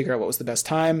poll to figure out what was the best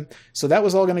time. So that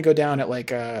was all going to go down at like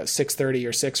 6:30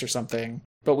 or 6 or something.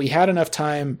 But we had enough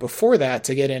time before that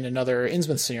to get in another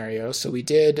Innsmouth scenario. So we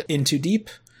did Into Deep,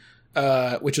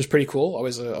 which was pretty cool.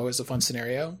 Always a fun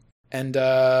scenario. And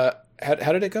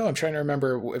how did it go? I'm trying to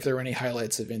remember if there were any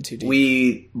highlights of Into Deep.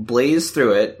 We blazed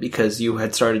through it because you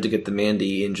had started to get the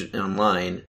Mandy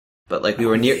online. But like we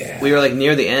were near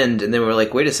the end, and then we were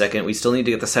like, wait a second, we still need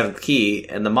to get the 7th key,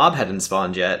 and the mob hadn't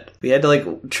spawned yet. We had to like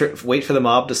wait for the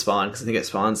mob to spawn, because I think it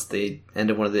spawns the end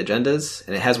of one of the agendas,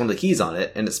 and it has one of the keys on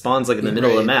it, and it spawns like in the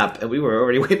middle of the map, and we were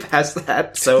already way past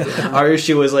that. So our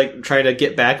issue was like trying to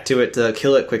get back to it to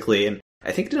kill it quickly, and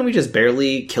I think didn't we just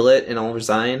barely kill it and all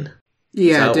resign?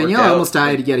 yeah, Danielle almost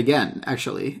died yet again,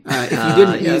 actually. If you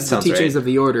didn't use the Teachings of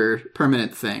the Order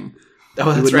permanent thing, you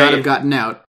would not have gotten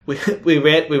out. We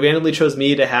randomly chose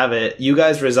me to have it. You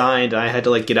guys resigned, and I had to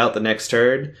like get out the next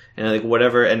turn, and like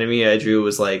whatever enemy I drew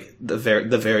was like the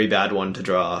very bad one to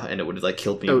draw, and it would have like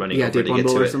killed me running over to get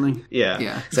to or it. Something?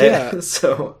 Yeah.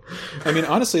 So I mean,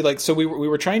 honestly, like so we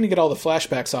were trying to get all the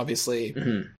flashbacks, obviously.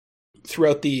 Mm-hmm.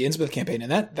 Throughout the Innsmouth campaign,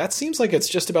 and that seems like it's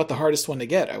just about the hardest one to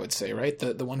get, I would say, right?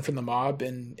 The one from the mob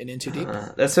in Into Deep.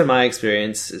 That's been my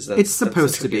experience. It's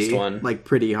supposed to be like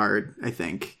pretty hard, I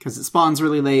think, because it spawns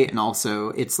really late, and also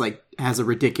it's like has a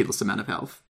ridiculous amount of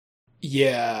health.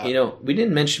 Yeah, we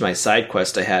didn't mention my side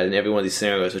quest I had in every one of these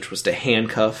scenarios, which was to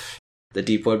handcuff the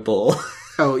Deepwood Bull.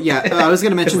 Oh, yeah. I was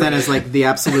going to mention that as like the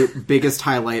absolute biggest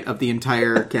highlight of the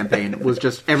entire campaign was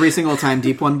just every single time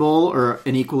Deep One Bull or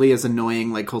an equally as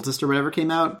annoying like cultist or whatever came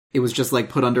out, it was just like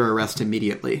put under arrest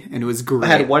immediately. And it was great.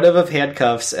 I had one of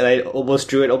handcuffs and I almost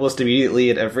drew it almost immediately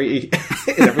in every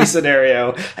in every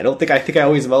scenario. I think I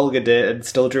always mulliganed it and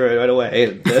still drew it right away.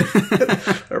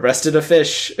 And, arrested a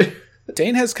fish.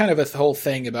 Dane has kind of a whole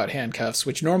thing about handcuffs,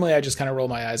 which normally I just kind of roll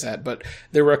my eyes at, but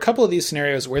there were a couple of these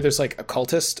scenarios where there's like a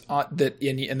cultist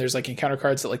and there's like encounter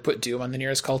cards that like put doom on the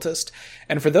nearest cultist.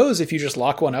 And for those, if you just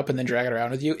lock one up and then drag it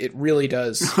around with you, it really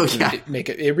does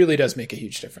it really does make a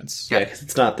huge difference. Yeah, because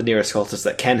it's not the nearest cultist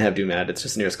that can have doom added, it's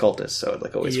just the nearest cultist, so it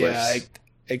like always works.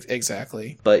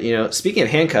 Exactly. But, speaking of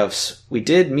handcuffs, we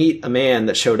did meet a man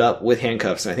that showed up with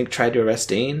handcuffs and I think tried to arrest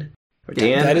Dane.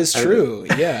 Dan? That is true.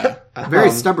 Yeah,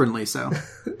 very stubbornly so.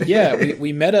 Yeah,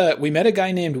 we met a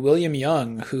guy named William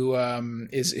Young who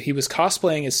he was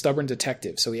cosplaying as Stubborn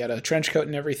Detective. So he had a trench coat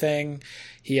and everything.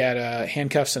 He had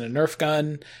handcuffs and a Nerf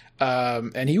gun,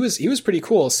 and he was pretty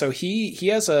cool. So he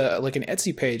has an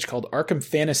Etsy page called Arkham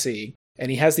Fantasy,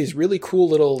 and he has these really cool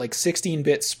little like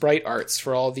 16-bit sprite arts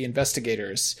for all of the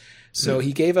investigators. So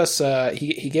he gave us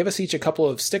he gave us each a couple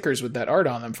of stickers with that art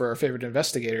on them for our favorite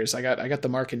investigators. I got the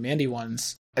Mark and Mandy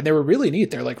ones, and they were really neat.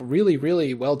 They're like really,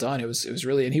 really well done. It was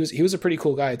really, and he was a pretty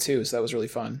cool guy too. So that was really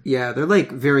fun. Yeah, they're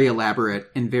like very elaborate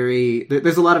and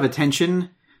there's a lot of attention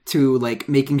to like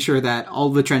making sure that all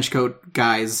the trenchcoat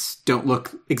guys don't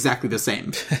look exactly the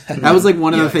same. That was like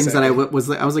one of the things that I was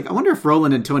like, I wonder if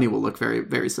Roland and Tony will look very,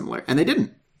 very similar, and they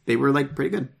didn't. They were like pretty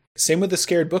good. Same with the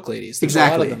Scared Book Ladies. There's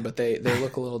exactly. a lot of them, but they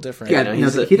look a little different. Yeah,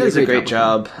 he does a great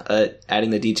job at adding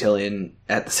the detail in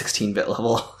at the 16-bit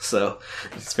level, so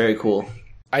it's very cool.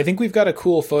 I think we've got a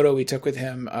cool photo we took with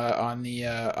him on the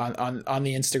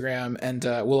Instagram, and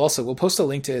we'll post a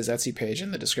link to his Etsy page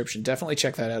in the description. Definitely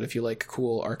check that out if you like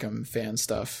cool Arkham fan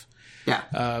stuff. Yeah.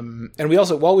 And we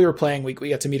also, while we were playing, we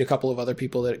got to meet a couple of other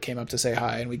people that came up to say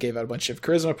hi, and we gave out a bunch of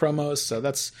charisma promos. So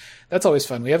that's always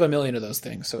fun. We have 1 million of those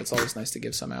things, so it's always nice to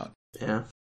give some out. Yeah.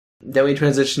 Then we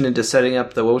transitioned into setting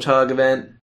up the WOTOG event,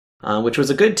 which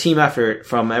was a good team effort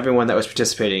from everyone that was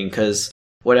participating, because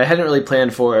what I hadn't really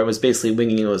planned for, I was basically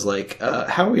winging it, was like,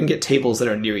 how are we going to get tables that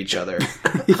are near each other?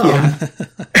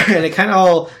 And it kind of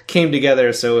all came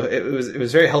together, so it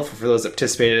was very helpful for those that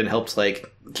participated and helped, like,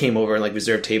 came over and, like,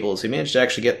 reserved tables. We managed to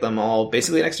actually get them all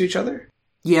basically next to each other.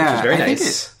 Yeah, which was very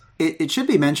nice. It should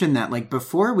be mentioned that, like,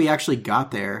 before we actually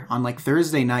got there, on, like,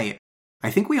 Thursday night, I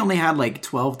think we only had, like,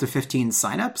 12 to 15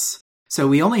 signups. So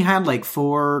we only had, like,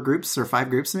 4 groups or 5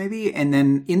 groups maybe, and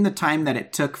then in the time that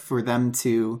it took for them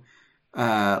to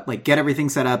like get everything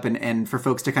set up and for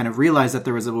folks to kind of realize that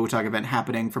there was a WOTOG event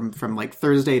happening from like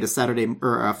Thursday to Saturday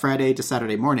or Friday to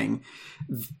Saturday morning,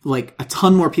 like a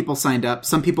ton more people signed up.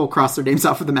 Some people crossed their names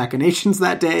off for the Machinations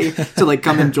that day to like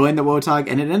come and join the WOTOG,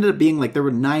 and it ended up being like there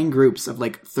were 9 groups of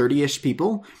like 30-ish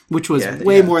people, which was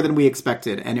way more than we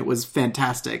expected, and it was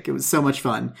fantastic. It was so much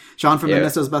fun. Sean from the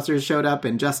Mistos Busters showed up,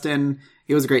 and Justin.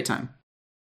 It was a great time.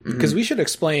 Because we should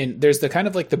explain, there's the kind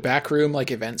of like the back room,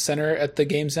 like event center at the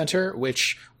game center,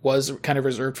 which was kind of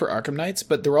reserved for Arkham Knights,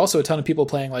 but there were also a ton of people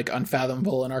playing like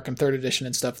Unfathomable and Arkham 3rd Edition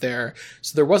and stuff there.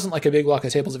 So there wasn't like a big block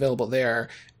of tables available there.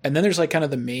 And then there's like kind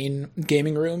of the main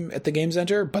gaming room at the game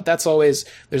center, but there's always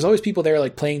people there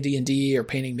like playing D&D or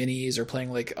painting minis or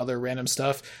playing like other random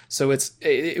stuff. So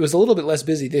it was a little bit less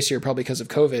busy this year, probably because of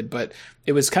COVID, but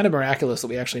it was kind of miraculous that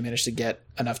we actually managed to get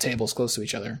enough tables close to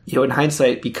each other. In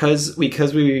hindsight, because we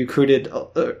recruited,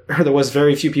 there was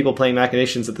very few people playing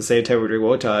Machinations at the same time we were doing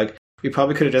WOTOG. We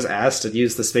probably could have just asked to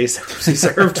use the space that was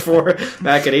reserved for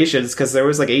Machinations, because there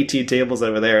was like 18 tables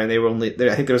over there, and they were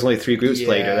I think there was only 3 groups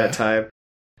playing at that time.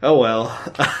 Oh well.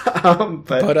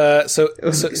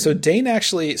 So Dane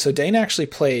actually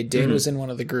played. Dane was in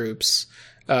one of the groups.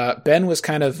 Ben was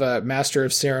kind of master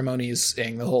of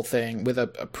ceremonies-ing the whole thing with a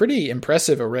pretty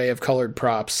impressive array of colored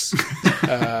props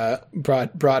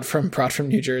brought from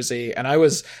New Jersey. And I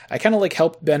kind of like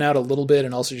helped Ben out a little bit,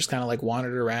 and also just kind of like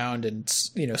wandered around and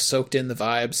soaked in the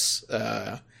vibes.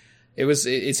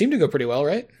 It seemed to go pretty well,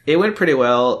 right? It went pretty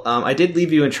well. I did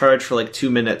leave you in charge for like 2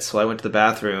 minutes while I went to the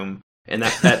bathroom. And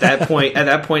at that point,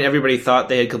 everybody thought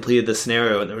they had completed the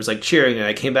scenario, and there was like cheering, and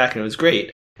I came back and it was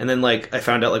great. And then, like, I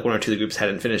found out, like, 1 or 2 of the groups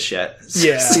hadn't finished yet.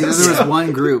 Yeah. See, there was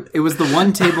one group. It was the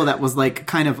one table that was, like,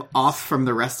 kind of off from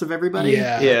the rest of everybody.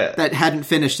 Yeah. That hadn't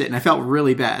finished it. And I felt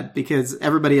really bad because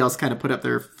everybody else kind of put up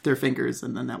their fingers,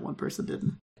 and then that one person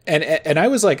didn't. And I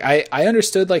was like, I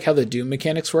understood like how the Doom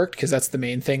mechanics worked, because that's the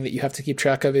main thing that you have to keep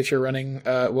track of if you're running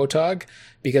WOTOG,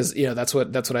 because that's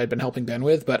what I'd been helping Ben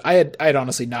with. But I had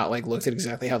honestly not like looked at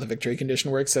exactly how the victory condition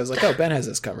works. So I was like, oh, Ben has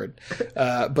this covered.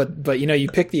 But you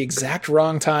pick the exact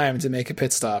wrong time to make a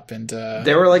pit stop, and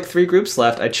there were like 3 groups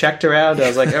left. I checked around. I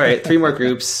was like, all right, 3 more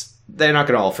groups. They're not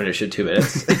going to all finish in 2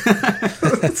 minutes.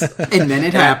 And then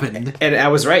it happened. And I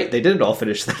was right. They didn't all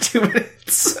finish in 2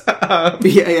 minutes.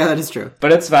 Yeah, that is true.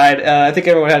 But it's fine. I think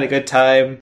everyone had a good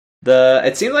time.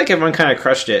 It seemed like everyone kind of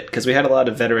crushed it, because we had a lot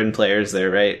of veteran players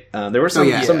there, right? There were some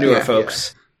newer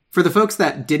folks. Yeah. For the folks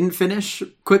that didn't finish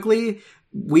quickly,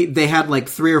 they had like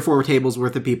 3 or 4 tables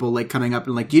worth of people like coming up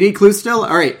and like, do you need clues still?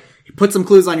 All right. Put some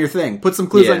clues on your thing. Put some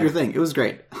clues on your thing. It was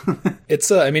great. It's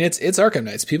it's Arkham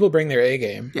Knights. People bring their A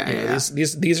game. Yeah.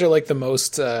 These are like the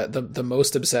most the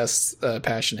most obsessed,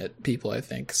 passionate people, I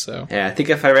think. So yeah, I think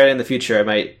if I read it in the future, I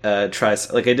might try.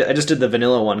 Like I just did the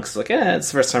vanilla one because like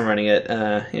it's the first time running it.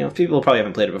 People probably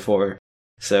haven't played it before.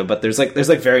 So, but there's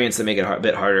variants that make it a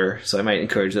bit harder. So I might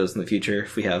encourage those in the future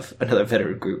if we have another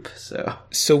veteran group.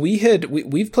 So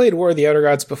we've played War of the Outer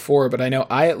Gods before, but I know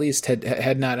I at least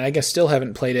had not, and I guess still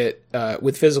haven't played it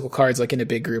with physical cards like in a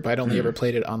big group. I'd only ever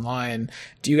played it online.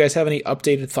 Do you guys have any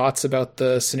updated thoughts about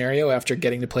the scenario after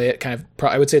getting to play it? Kind of,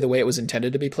 I would say the way it was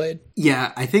intended to be played.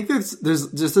 Yeah, I think there's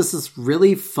just this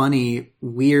really funny,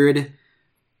 weird,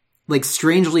 like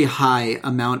strangely high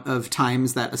amount of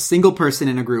times that a single person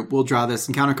in a group will draw this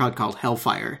encounter card called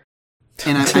Hellfire.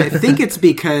 And I think it's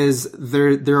because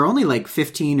there are only like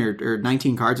 15 or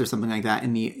 19 cards or something like that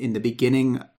in the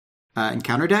beginning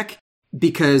encounter deck,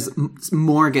 because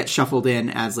more get shuffled in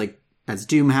as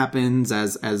Doom happens,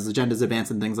 as agendas advance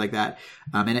and things like that.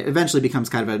 And it eventually becomes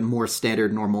kind of a more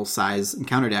standard normal size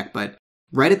encounter deck. But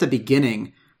right at the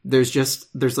beginning,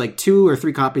 there's like 2 or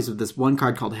 3 copies of this one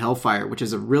card called Hellfire, which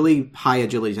is a really high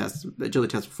agility test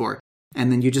before.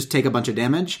 And then you just take a bunch of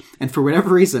damage. And for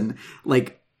whatever reason,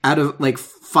 like out of like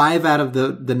 5 out of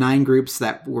the 9 groups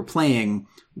that were playing,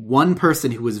 one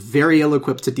person who was very ill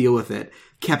equipped to deal with it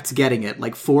kept getting it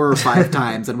like 4 or 5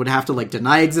 times and would have to like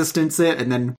deny existence it.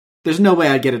 And then there's no way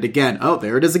I'd get it again. Oh,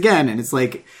 there it is again. And it's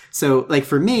like, so like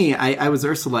for me, I was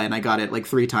Ursula and I got it like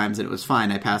 3 times and it was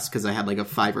fine. I passed because I had like a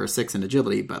 5 or a 6 in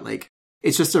agility, but like,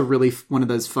 it's just a really one of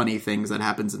those funny things that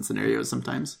happens in scenarios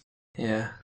sometimes. Yeah.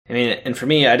 I mean, and for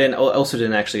me, I didn't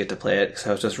actually get to play it because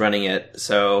I was just running it.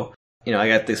 So, I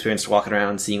got the experience walking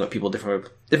around, seeing what different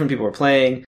people were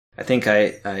playing. I think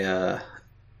I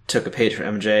took a page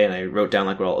from MJ and I wrote down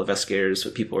like what all the investigators,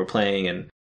 what people were playing, and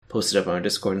posted up on our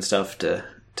Discord and stuff to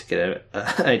get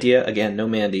an idea. Again, no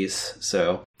Mandy's,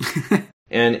 so.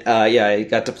 And I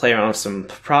got to play around with some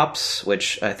props,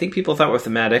 which I think people thought were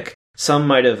thematic. Some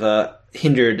might have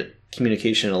hindered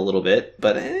communication a little bit,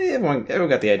 but everyone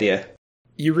got the idea.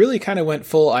 You really kind of went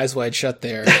full Eyes Wide Shut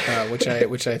there, which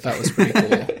I thought was pretty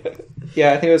cool.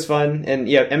 Yeah, I think it was fun. And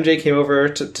yeah, MJ came over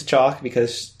to Chalk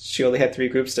because she only had 3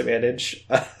 groups to manage.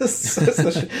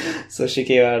 So she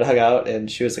came out and hung out, and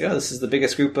she was like, oh, this is the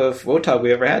biggest group of WOTOG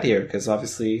we ever had here, because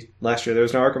obviously last year there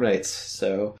was no Arkham Knights.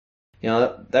 So,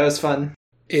 that was fun.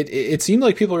 It seemed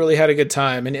like people really had a good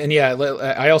time, and yeah,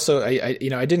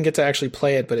 I didn't get to actually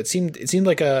play it, but it seemed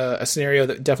like a scenario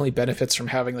that definitely benefits from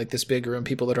having like this big room,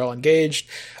 people that are all engaged.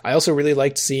 I also really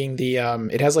liked seeing the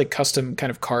it has like custom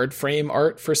kind of card frame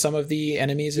art for some of the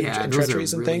enemies and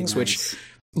treacheries and things, nice. Which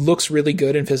looks really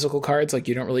good in physical cards. Like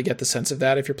you don't really get the sense of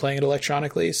that if you're playing it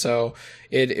electronically. So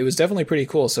it was definitely pretty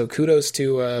cool. So kudos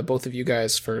to both of you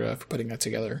guys for putting that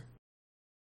together.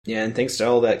 Yeah, and thanks to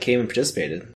all that came and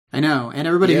participated. I know, and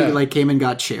everybody who like came and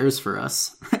got chairs for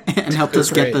us and helped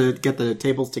us get the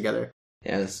tables together.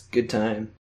 Yeah, it's a good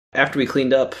time. After we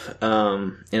cleaned up,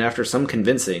 and after some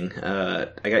convincing, I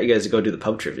got you guys to go do the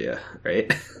pub trivia, right?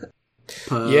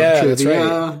 Pub trivia. That's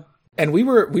right. And we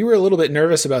were a little bit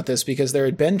nervous about this because there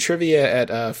had been trivia at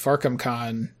Farcom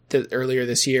Con earlier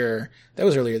this year. That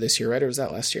was earlier this year, right? Or was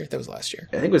that last year? That was last year.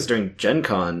 I think it was during Gen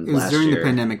Con last year. It was during the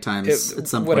pandemic times at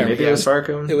some point. Whatever, maybe it was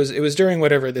Farcom. It was during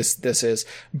whatever this is.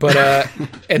 But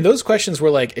and those questions were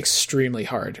like extremely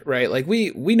hard, right? Like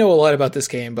we know a lot about this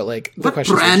game, but like the what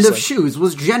questions brand of like, shoes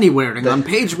was Jenny wearing on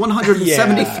page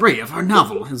 173 of her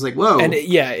novel? It was like, whoa. And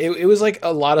it was like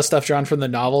a lot of stuff drawn from the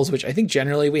novels, which I think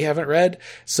generally we haven't read.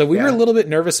 So we were a little bit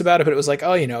nervous about it, but it was like,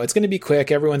 oh, it's going to be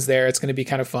quick. Everyone's there. It's going to be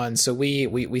kind of fun. So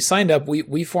we signed up.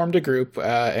 We formed a group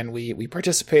and we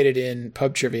participated in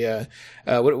pub trivia.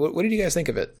 What did you guys think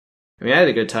of it? I mean, I had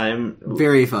a good time.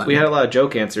 Very fun. We had a lot of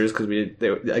joke answers because they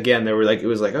were like, it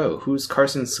was like, oh, who's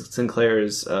Carson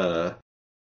Sinclair's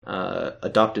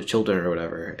adoptive children or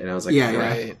whatever? And I was like,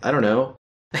 right. I don't know.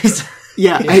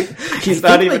 Yeah, He's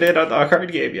not even in on the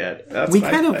card game yet. That's we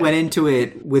kind of went into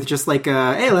it with just like,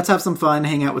 hey, let's have some fun,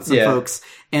 hang out with some folks.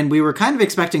 And we were kind of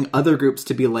expecting other groups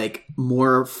to be like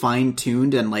more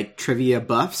fine-tuned and like trivia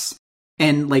buffs.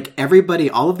 And like everybody,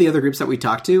 all of the other groups that we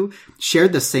talked to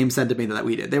shared the same sentiment that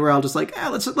we did. They were all just like,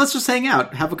 let's just hang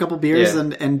out, have a couple beers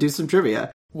and do some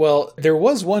trivia. Well, there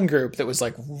was one group that was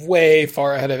like way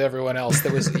far ahead of everyone else.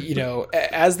 That was,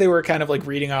 as they were kind of like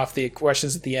reading off the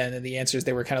questions at the end and the answers,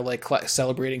 they were kind of like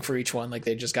celebrating for each one, like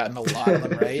they'd just gotten a lot of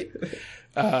them right.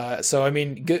 So I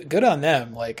mean, good on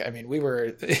them. Like, I mean, we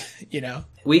were,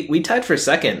 we tied for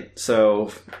second,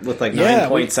 so with like 9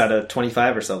 points out of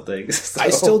 25 or something. So. I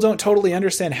still don't totally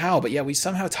understand how, but yeah, we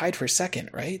somehow tied for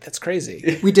second, right? That's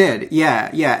crazy. We did, yeah.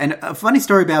 And a funny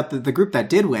story about the group that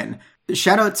did win.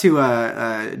 Shout out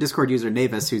to Discord user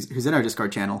Navis, who's in our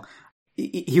Discord channel.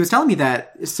 He was telling me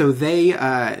that so they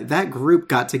that group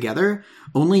got together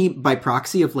only by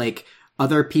proxy of like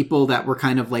other people that were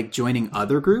kind of like joining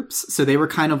other groups. So they were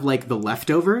kind of like the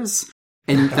leftovers.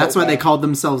 And that's why they called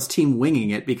themselves Team Winging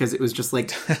It, because it was just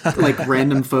like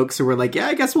random folks who were like, yeah,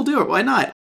 I guess we'll do it. Why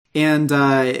not? And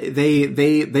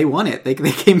they won it. They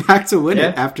came back to win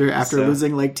it after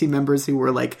losing like team members who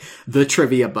were like the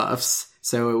trivia buffs.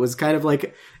 So it was kind of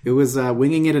like it was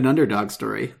winging it an underdog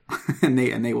story, and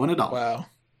they won it all. Wow,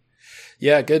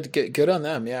 yeah, good on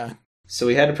them. Yeah. So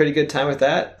we had a pretty good time with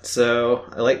that. So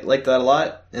I liked that a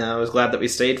lot. I was glad that we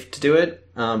stayed to do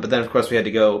it. But then of course we had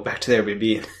to go back to the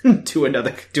Airbnb and do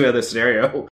another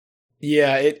scenario.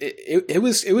 Yeah, it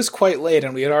was quite late,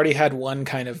 and we had already had one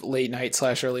kind of late night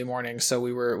 / early morning, so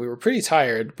we were pretty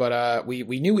tired. But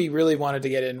we knew we really wanted to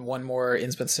get in one more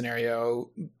Innsmouth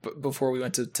scenario before we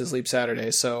went to sleep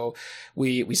Saturday. So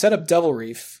we set up Devil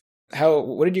Reef.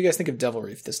 What did you guys think of Devil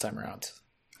Reef this time around?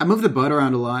 I moved the boat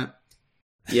around a lot.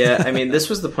 Yeah, I mean, this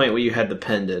was the point where you had the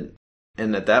pendant,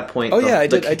 and at that point, I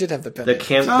did have the pendant.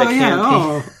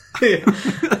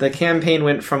 The campaign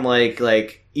went from like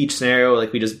each scenario,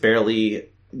 like we just barely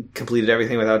completed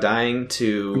everything without dying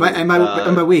to. And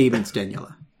by we, he means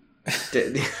Daniela. I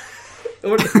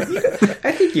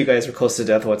think you guys were close to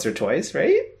death once or twice,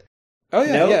 right? Oh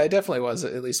yeah, yeah, it definitely was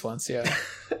at least once, yeah.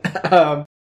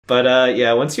 But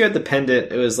once you had the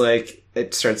pendant, it was like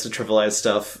it starts to trivialize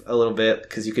stuff a little bit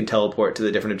because you can teleport to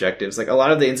the different objectives. Like a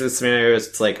lot of the Innsmouth scenarios,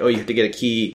 it's like, oh, you have to get a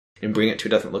key and bring it to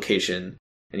a different location.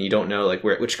 And you don't know like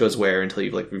which goes where until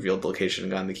you've like revealed the location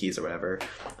and gotten the keys or whatever.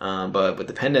 But with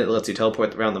the pendant, it lets you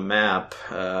teleport around the map.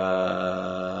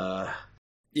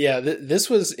 This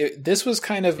was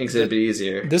kind of makes it a bit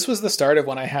easier. This was the start of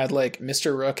when I had like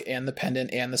Mr. Rook and the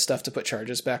pendant and the stuff to put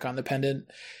charges back on the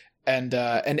pendant. And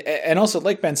also,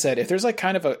 like Ben said, if there's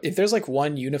like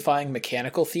one unifying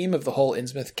mechanical theme of the whole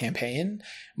Innsmouth campaign,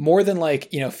 more than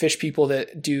like, fish people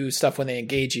that do stuff when they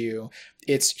engage you,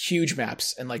 it's huge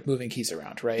maps and like moving keys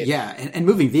around, right? Yeah, and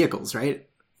moving vehicles, right?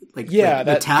 Like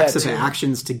the tax of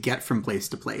actions to get from place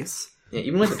to place. Yeah,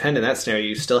 even with the pendant in that scenario,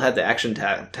 you still had the action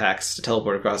tax to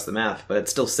teleport across the map, but it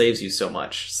still saves you so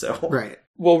much. So right.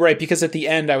 Well, right, because at the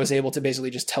end I was able to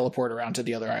basically just teleport around to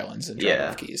the other islands and drop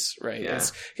off keys, right? Yeah.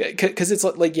 Because it's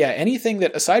like, anything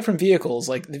that, aside from vehicles,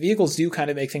 like the vehicles do kind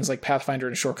of make things like Pathfinder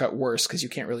and Shortcut worse because you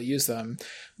can't really use them.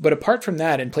 But apart from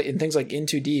that, in things like In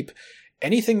Too Deep,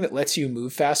 anything that lets you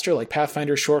move faster, like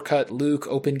Pathfinder, Shortcut, Luke,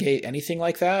 Open Gate, anything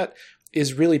like that,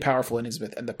 is really powerful in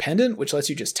Innsmouth. And the pendant, which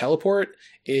lets you just teleport,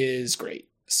 is great.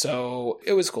 So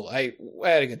it was cool. I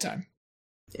had a good time.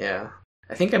 Yeah.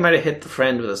 I think I might have hit the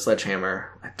friend with a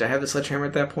sledgehammer. Did I have the sledgehammer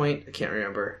at that point? I can't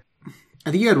remember.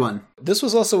 I think you had one. This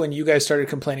was also when you guys started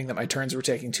complaining that my turns were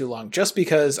taking too long, just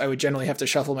because I would generally have to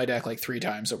shuffle my deck like 3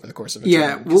 times over the course of a turn.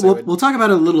 Yeah, we'll talk about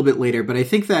it a little bit later, but I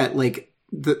think that like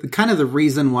the kind of the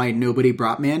reason why nobody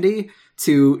brought Mandy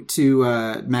to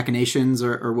Machinations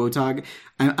or Wotog,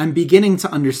 I'm beginning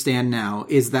to understand now,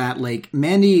 is that like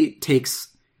Mandy takes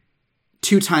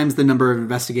 2 times the number of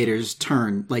investigators'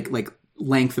 turn, like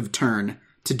length of turn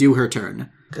to do her turn.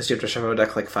 Because you have to shuffle a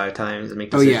deck like 5 times and make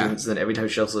decisions, and then every time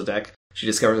she shuffles a deck, she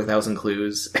discovers 1,000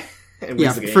 clues. And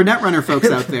wins the game. For Netrunner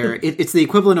folks out there, it's the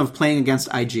equivalent of playing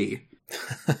against IG.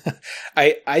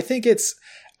 I think it's...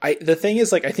 the thing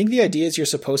is, like, I think the idea is you're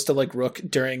supposed to, like, Rook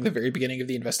during the very beginning of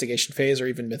the investigation phase or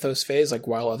even Mythos phase, like,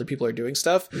 while other people are doing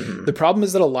stuff. Mm-hmm. The problem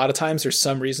is that a lot of times there's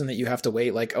some reason that you have to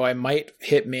wait. Like, I might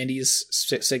hit Mandy's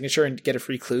signature and get a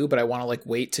free clue, but I want to, like,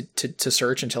 wait to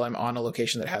search until I'm on a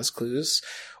location that has clues.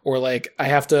 Or, like, I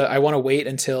want to wait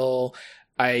until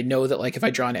I know that like if I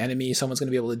draw an enemy, someone's going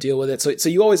to be able to deal with it. So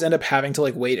you always end up having to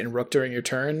like wait and rook during your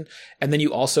turn, and then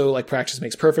you also like practice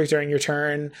makes perfect during your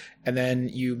turn, and then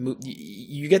you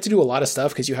get to do a lot of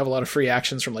stuff because you have a lot of free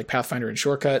actions from like Pathfinder and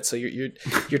Shortcut. So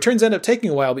your turns end up taking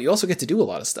a while, but you also get to do a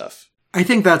lot of stuff. I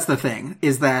think that's the thing,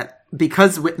 is that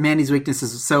because Mandy's weakness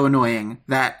is so annoying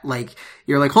that like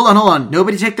you're like, hold on,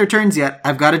 nobody take their turns yet.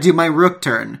 I've got to do my rook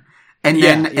turn. And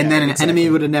then an enemy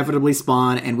would inevitably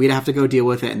spawn, and we'd have to go deal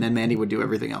with it, and then Mandy would do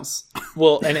everything else.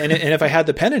 Well, and if I had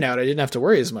the pennant out, I didn't have to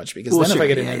worry as much, because if I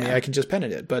get an enemy, I can just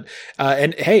pennant it. But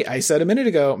and hey, I said a minute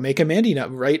ago, make a Mandy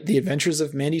write The Adventures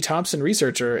of Mandy Thompson,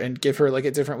 Researcher, and give her like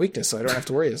a different weakness, so I don't have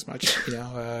to worry as much.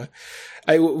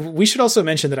 We should also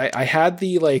mention that I had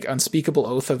the like unspeakable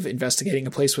oath of investigating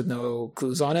a place with no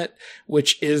clues on it,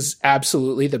 which is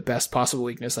absolutely the best possible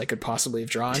weakness I could possibly have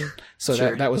drawn. So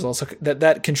sure. that was also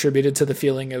that contributed to the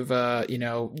feeling of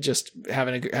just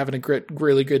having a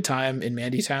really good time in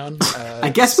Mandytown. I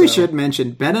guess we should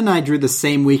mention Ben and I drew the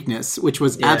same weakness, which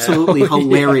was absolutely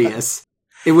hilarious.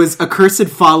 Yeah. It was Accursed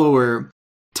Follower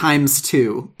times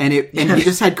 2, and he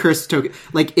just had cursed token.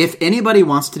 Like if anybody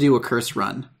wants to do a curse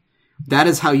run, that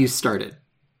is how you start it.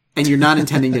 And you're not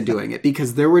intending to doing it,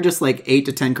 because there were just like 8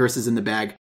 to 10 curses in the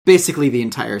bag. Basically the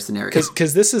entire scenario.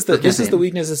 Because this is the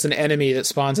weakness. It's an enemy that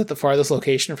spawns at the farthest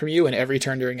location from you, and every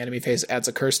turn during enemy phase adds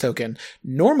a curse token.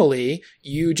 Normally,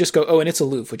 you just go, and it's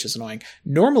aloof, which is annoying.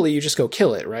 Normally, you just go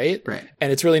kill it, right? Right.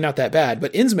 And it's really not that bad.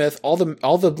 But Innsmouth, all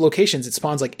the locations, it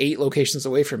spawns like 8 locations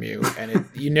away from you, and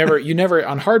you never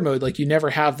on hard mode, like you never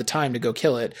have the time to go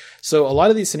kill it. So a lot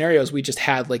of these scenarios, we just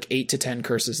had like 8 to 10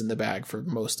 curses in the bag for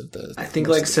most of the. I think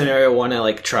like scenario 1, I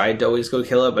like tried to always go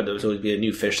kill it, but there was always be a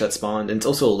new fish that spawned, and it's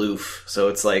also aloof, so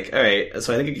it's like, all right,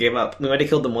 so I think I gave up. We might have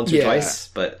killed them once or twice,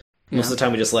 but most of the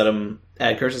time we just let them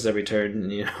add curses every turn,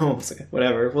 and it's like,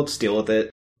 whatever, we'll just deal with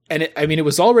it. And it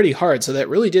was already hard, so that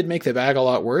really did make the bag a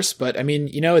lot worse. But I mean,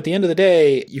 at the end of the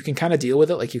day, you can kind of deal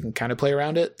with it, like you can kind of play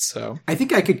around it. So I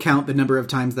think I could count the number of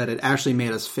times that it actually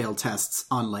made us fail tests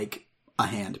on like a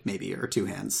hand, maybe, or 2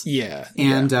 hands. Yeah,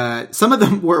 and some of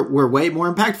them were way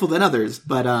more impactful than others,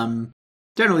 but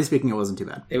generally speaking, it wasn't too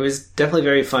bad. It was definitely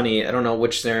very funny. I don't know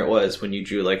which scenario it was when you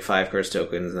drew like 5 curse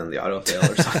tokens and then the auto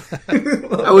fail or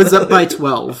something. I was up by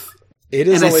 12. It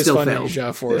is always fun when you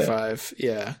draw 4 or 5.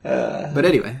 Yeah. But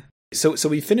anyway. So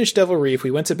we finished Devil Reef,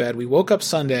 we went to bed, we woke up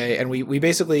Sunday, and we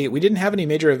basically, we didn't have any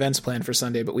major events planned for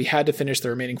Sunday, but we had to finish the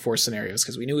remaining 4 scenarios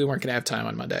because we knew we weren't going to have time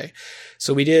on Monday.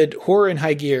 So we did Horror in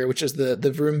High Gear, which is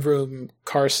the vroom vroom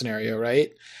car scenario,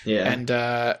 right? Yeah. And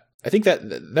I think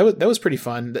that was pretty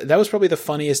fun. That was probably the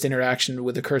funniest interaction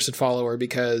with the Cursed Follower,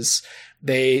 because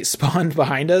they spawned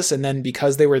behind us, and then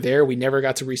because they were there, we never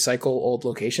got to recycle old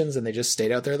locations, and they just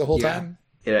stayed out there the whole time.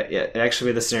 Yeah, it actually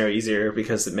made the scenario easier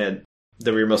because it meant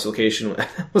the rearmost location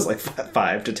was like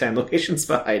 5 to 10 locations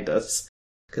behind us.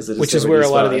 Which is where a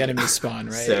lot of the enemies spawn,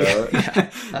 right? So,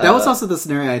 that was also the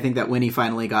scenario, I think, that Winnie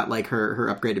finally got like her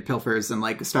upgraded pilfers and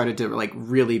like started to like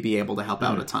really be able to help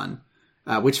out a ton,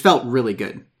 which felt really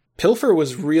good. Pilfer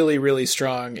was really, really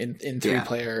strong in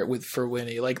 3-player for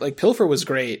Winnie. Like Pilfer was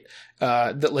great.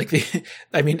 I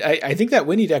think that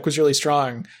Winnie deck was really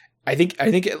strong. I think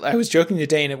I was joking to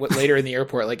Dane later in the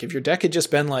airport, like if your deck had just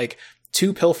been like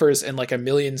 2 Pilfers and like 1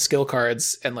 million skill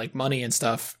cards and like money and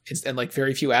stuff and like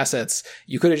very few assets,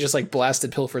 you could have just like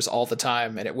blasted Pilfers all the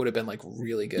time and it would have been like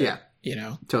really good.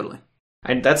 Yeah. Totally.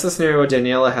 And that's the scenario where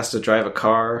Daniela has to drive a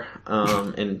car,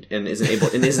 and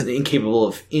isn't incapable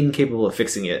of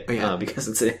fixing it, because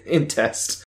it's in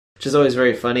test, which is always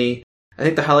very funny. I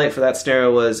think the highlight for that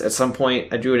scenario was at some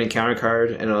point I drew an encounter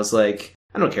card and I was like,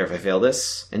 I don't care if I fail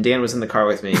this. And Dan was in the car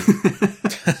with me,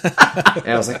 and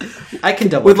I was like, I can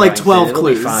double with like 12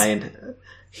 clues. Be fine.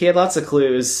 He had lots of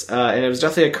clues, and it was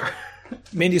definitely a car.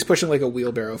 Mandy's pushing like a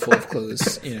wheelbarrow full of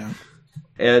clues,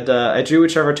 And I drew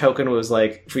whichever token was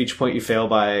like, for each point you fail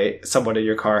by, someone in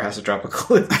your car has to drop a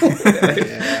clue.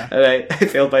 And I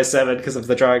failed by 7 because of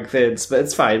the drawing thins, but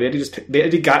it's fine.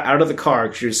 Mandy got out of the car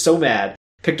because she was so mad,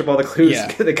 picked up all the clues,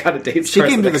 and they got a date. She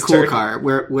came to the cool car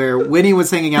where Winnie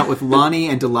was hanging out with Lonnie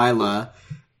and Delilah,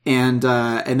 and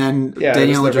then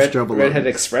Daniela just drove along. Redhead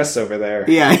Express over there.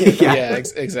 Yeah,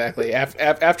 exactly.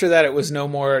 After that, it was no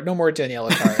more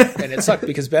Daniela car, and it sucked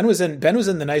because Ben was in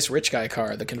the nice rich guy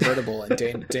car, the convertible, and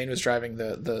Dane was driving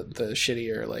the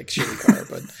shittier like shitty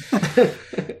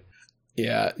car.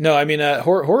 Yeah, no, I mean,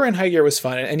 horror in high gear was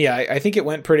fun, and yeah, I think it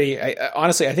went pretty.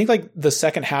 Honestly, I think like the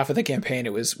second half of the campaign,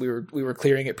 it was we were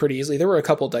clearing it pretty easily. There were a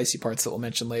couple dicey parts that we'll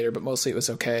mention later, but mostly it was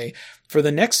okay. For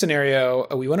the next scenario,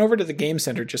 we went over to the game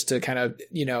center just to kind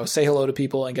of say hello to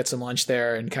people and get some lunch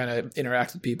there and kind of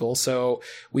interact with people. So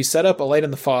we set up a light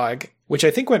in the fog, which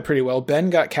I think went pretty well. Ben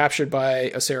got captured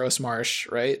by Aceros Marsh,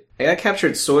 right? I got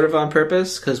captured sort of on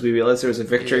purpose because we realized there was a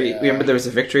victory. Yeah. We remember there was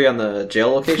a victory on the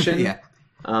jail location. Yeah.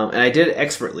 And I did it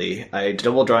expertly. I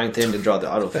double drawing him to draw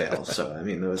the auto fail. So, I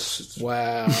mean, it was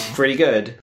Wow. pretty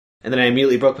good. And then I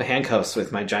immediately broke my handcuffs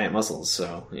with my giant muscles.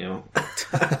 So,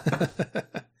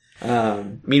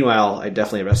 meanwhile, I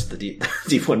definitely arrested the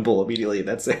Deep One Bull immediately.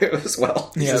 That's it as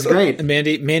well. Yeah, This is great. And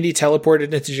Mandy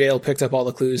teleported into jail, picked up all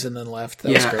the clues, and then left.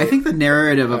 That was great. I think the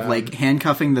narrative of like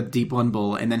handcuffing the Deep One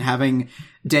Bull and then having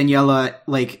Daniela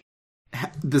like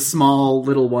the small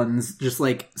little ones just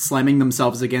like slamming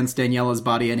themselves against Daniela's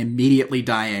body and immediately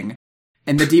dying,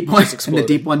 and the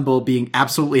Deep One Bull being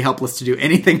absolutely helpless to do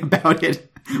anything about it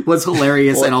was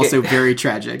hilarious and also very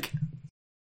tragic.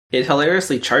 It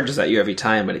hilariously charges at you every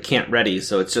time, but it can't ready,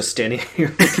 so it's just standing at your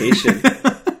location.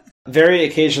 Very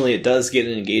occasionally it does get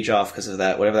an engage off because of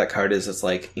that. Whatever that card is, it's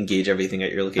like engage everything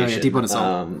at your location. Oh, yeah, Deep One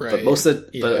Assault. But Right. most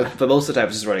of the Yeah. but most of the time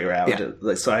it's just running around. Yeah.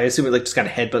 Like, so I assume it like just kind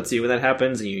of headbutts you when that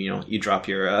happens, and you drop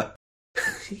your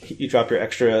you drop your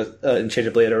extra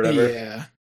enchanted blade or whatever. Yeah.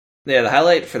 Yeah, the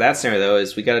highlight for that scenario though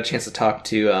is we got a chance to talk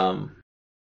to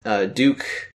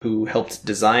Duke, who helped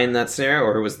design that scenario,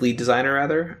 or was lead designer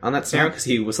rather on that scenario, because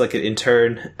he was like an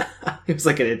intern. He was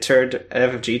like an intern at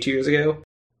FFG 2 years ago.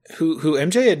 Who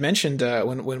MJ had mentioned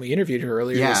when we interviewed her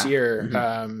earlier this year.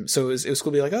 Mm-hmm. So it was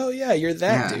cool to be like, oh yeah, you're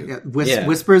that dude. Yeah.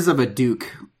 Whispers of a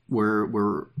Duke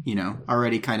were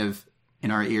already kind of in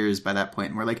our ears by that point,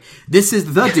 and we're like, this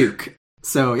is the Duke.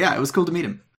 So yeah, it was cool to meet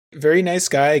him. Very nice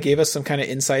guy. Gave us some kind of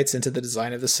insights into the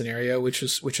design of the scenario, which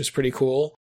was pretty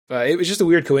cool. It was just a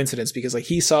weird coincidence because like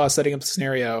he saw us setting up the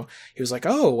scenario. He was like,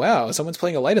 "Oh wow, someone's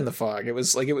playing a light in the fog." It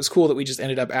was cool that we just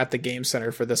ended up at the game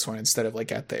center for this one instead of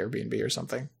like at the Airbnb or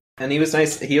something. And he was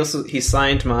nice. He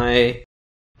signed my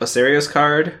Asterios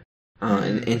card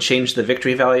and changed the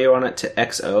victory value on it to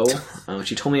XO, which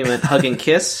he told me meant hug and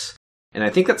kiss. And I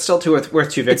think that's still worth 2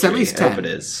 victory. It's at least 10. I hope it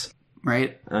is.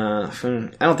 Right? I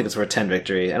don't think it's worth 10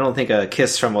 victory. I don't think a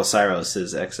kiss from Osiris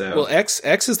is XO. Well, X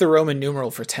is the Roman numeral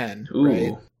for 10. Ooh,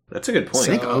 right? that's a good point. I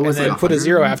think O And is then like put a 100.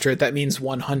 0 after it. That means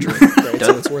 100. Right?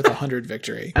 So it's worth 100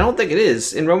 victory. I don't think it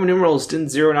is. In Roman numerals, didn't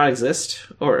 0 not exist?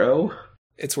 Or O?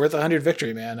 It's worth 100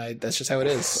 victory, man. That's just how it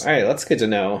is. Alright, that's good to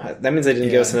know. That means they didn't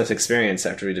give us enough experience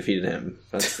after we defeated him.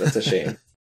 That's a shame.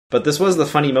 But this was the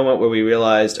funny moment where we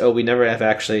realized, we never have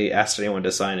actually asked anyone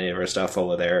to sign any of our stuff while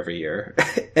we're there every year.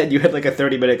 And you had like a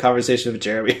 30-minute conversation with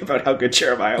Jeremy about how good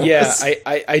Jeremiah was. Yeah,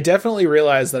 I definitely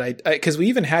realized that because we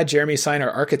even had Jeremy sign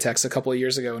our Architects a couple of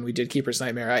years ago when we did Keeper's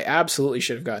Nightmare. I absolutely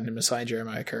should have gotten him to sign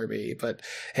Jeremiah Kirby. But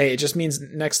hey, it just means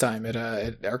next time at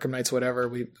Arkham Knights, whatever,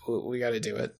 we got to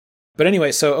do it. But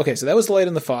anyway, so that was the light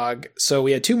in the fog. So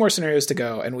we had 2 more scenarios to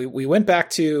go, and we went back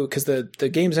to, because the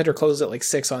game center closes at like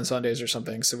 6 on Sundays or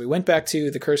something. So we went back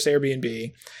to the Cursed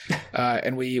Airbnb,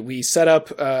 and we set up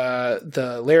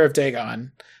the Lair of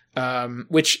Dagon,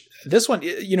 which this one,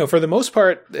 for the most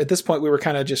part, at this point, we were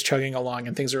kind of just chugging along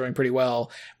and things were going pretty well.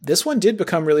 This one did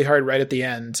become really hard right at the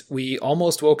end. We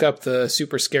almost woke up the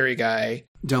super scary guy.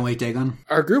 Don't wait, Dagon.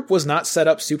 Our group was not set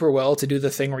up super well to do the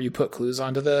thing where you put clues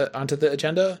onto the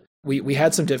agenda. We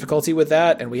had some difficulty with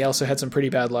that, and we also had some pretty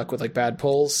bad luck with like bad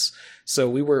pulls. So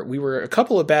we were a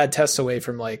couple of bad tests away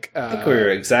from like I think we were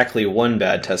exactly 1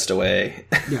 bad test away.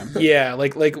 yeah,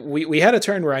 like we had a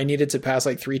turn where I needed to pass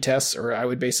like 3 tests, or I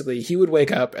would he would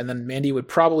wake up and then Mandy would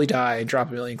probably die and drop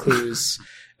a million clues.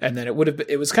 And then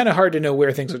it was kind of hard to know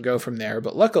where things would go from there.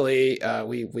 But luckily,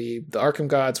 the Arkham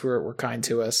gods were kind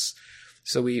to us.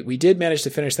 So we did manage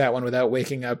to finish that one without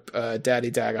waking up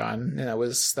Daddy Dagon, and that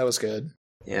was good.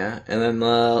 Yeah, and then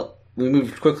we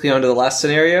moved quickly on to the last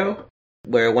scenario,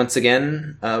 where once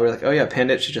again we're like, oh yeah,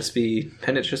 Pandit should just be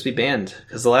banned,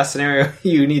 because the last scenario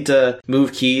you need to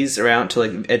move keys around to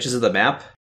like edges of the map,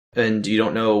 and you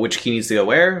don't know which key needs to go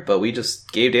where. But we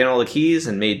just gave Dan all the keys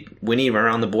and made Winnie run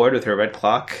around the board with her red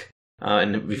clock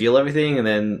and reveal everything, and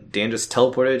then Dan just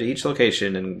teleported to each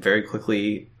location and very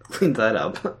quickly cleaned that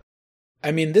up.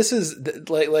 I mean, this is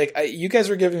you guys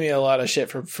were giving me a lot of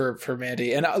shit for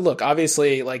Mandy, and look,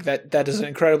 obviously, like that is an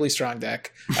incredibly strong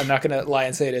deck. I'm not going to lie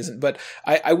and say it isn't, but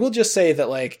I will just say that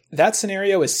like that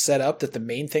scenario is set up that the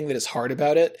main thing that is hard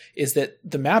about it is that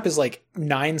the map is like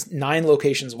nine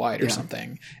locations wide or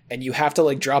something, and you have to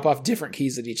like drop off different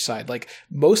keys at each side. Like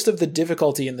most of the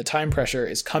difficulty and the time pressure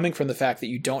is coming from the fact that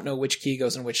you don't know which key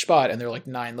goes in which spot, and they're like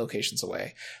 9 locations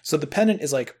away. So the pendant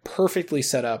is like perfectly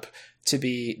set up to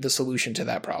be the solution to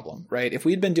that problem, right? If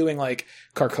we'd been doing like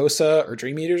Carcosa or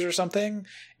Dream Eaters or something,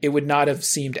 it would not have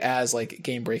seemed as like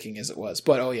game breaking as it was.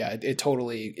 But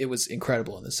it was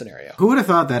incredible in this scenario. Who would have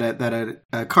thought that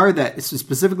a card that is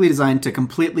specifically designed to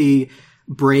completely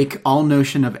break all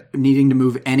notion of needing to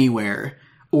move anywhere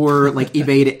or like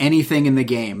evade anything in the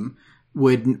game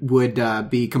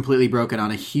would be completely broken on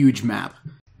a huge map?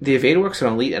 The evade works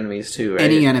on elite enemies too, right?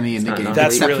 Any enemy in the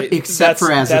game, except for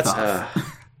Azathoth.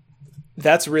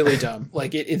 That's really dumb.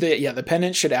 Like the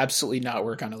pendant should absolutely not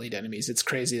work on elite enemies. It's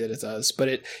crazy that it does,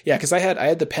 but because I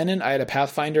had the pendant, I had a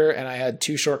Pathfinder, and I had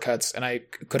 2 shortcuts, and I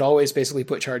could always basically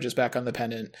put charges back on the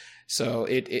pendant. So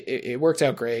it worked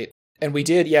out great. And we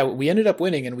ended up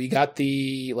winning, and we got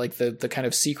the kind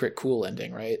of secret cool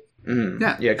ending, right?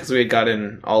 Yeah, because we had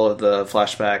gotten all of the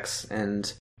flashbacks,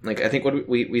 and like I think what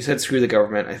we said, screw the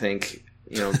government. I think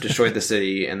destroyed the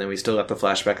city, and then we still got the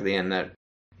flashback at the end that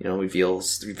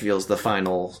reveals the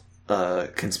final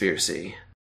conspiracy,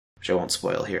 which I won't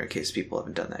spoil here in case people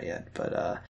haven't done that yet.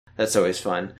 But that's always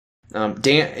fun.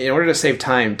 Dan, in order to save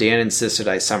time, Dan insisted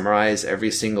I summarize every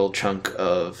single chunk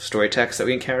of story text that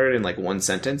we encountered in like 1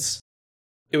 sentence.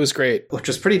 It was great. Which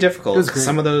was pretty difficult.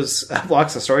 Some of those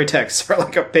blocks of story text are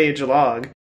like a page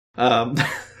long.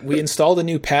 We installed a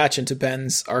new patch into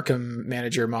Ben's Arkham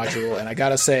Manager module, and I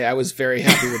gotta say, I was very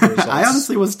happy with the results. I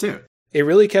honestly was too. It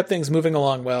really kept things moving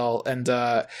along well. And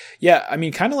I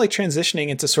mean, kind of like transitioning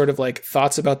into sort of like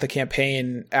thoughts about the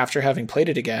campaign after having played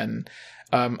it again.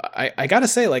 I gotta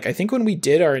say, like, I think when we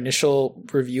did our initial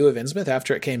review of Innsmouth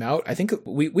after it came out, I think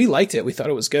we liked it. We thought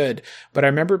it was good. But I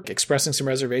remember expressing some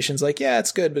reservations like, yeah,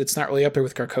 it's good, but it's not really up there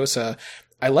with Carcosa.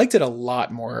 I liked it a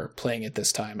lot more playing it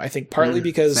this time. I think partly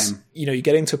because, you're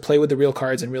getting to play with the real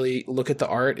cards and really look at the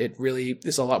art. It really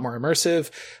is a lot more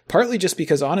immersive. Partly just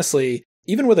because, honestly,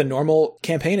 even with a normal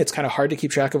campaign, it's kind of hard to keep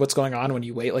track of what's going on when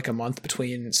you wait like a month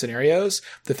between scenarios.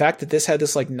 The fact that this had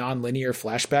this like non-linear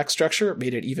flashback structure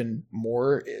made it even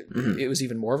more, it was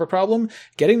even more of a problem.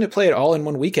 Getting to play it all in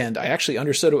one weekend, I actually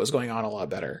understood what was going on a lot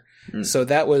better. So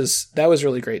that was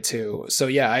really great too. So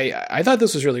yeah, I thought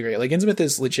this was really great. Like Innsmouth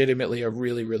is legitimately a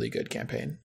really, really good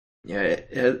campaign. Yeah,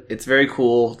 it's very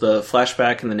cool. The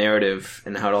flashback and the narrative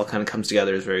and how it all kind of comes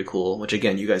together is very cool, which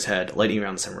again, you guys had lightning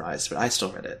round summarized, but I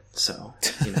still read it. So,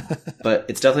 but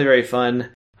it's definitely very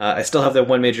fun. I still have the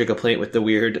one major complaint with the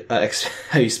weird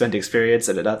how you spend experience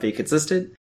and it not be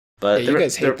consistent. But you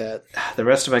guys hate that. The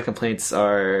rest of my complaints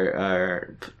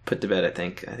are put to bed, I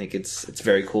think. I think it's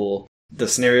very cool. The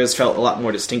scenarios felt a lot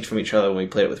more distinct from each other when we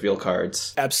played it with real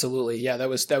cards. Absolutely. Yeah, that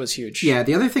was huge. Yeah,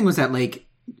 the other thing was that like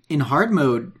in hard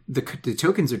mode, the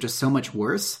tokens are just so much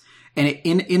worse, and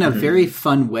in a very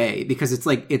fun way, because it's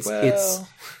like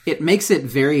it makes it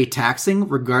very taxing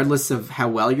regardless of how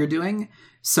well you're doing.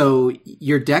 So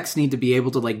your decks need to be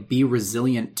able to like be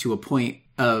resilient to a point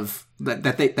of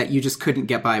that you just couldn't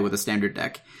get by with a standard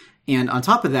deck. And on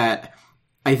top of that,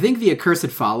 I think the Accursed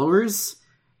Followers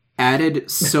added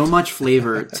so much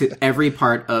flavor to every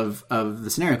part of the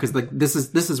scenario, because like this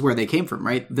is where they came from,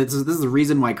 right? This is the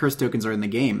reason why curse tokens are in the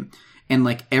game, and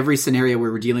like every scenario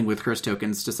where we're dealing with curse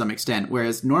tokens to some extent.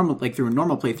 Whereas through a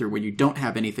normal playthrough where you don't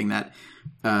have anything that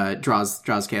draws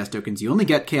chaos tokens, you only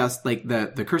get chaos like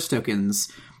the curse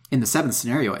tokens in the 7th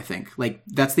scenario. I think like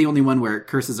that's the only one where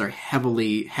curses are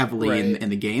heavily right in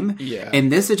the game. Yeah.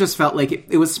 And this, it just felt like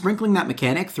it was sprinkling that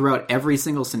mechanic throughout every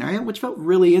single scenario, which felt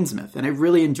really Innsmouth, and I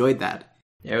really enjoyed that.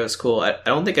 Yeah, it was cool. I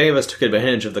don't think any of us took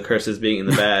advantage of the curses being in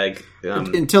the bag.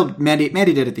 Until Mandy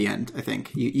did at the end, I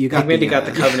think. Mandy got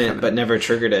the covenant, but never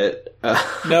triggered it.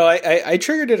 No, I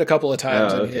triggered it a couple of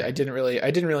times. Oh, okay. I didn't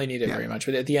really need it very much,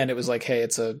 but at the end it was like, hey,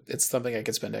 it's something I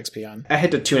could spend XP on. I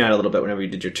had to tune out a little bit whenever you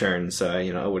did your turn, so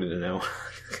I wanted to know.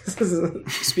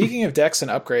 Speaking of decks and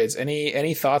upgrades,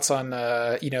 any thoughts on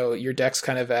your decks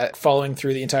kind of following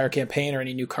through the entire campaign, or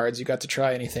any new cards you got to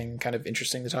try? Anything kind of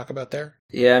interesting to talk about there?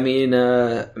 Yeah, I mean,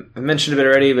 I mentioned a bit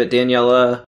already, but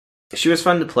Daniela, she was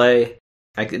fun to play.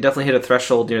 I definitely hit a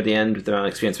threshold near the end with the amount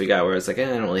of experience we got, where it's like, I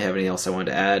don't really have anything else I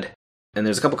wanted to add. And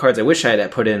there's a couple cards I wish I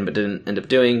had put in, but didn't end up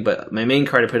doing. But my main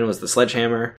card I put in was the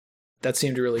Sledgehammer. That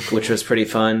seemed really cool. Which was pretty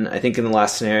fun. I think in the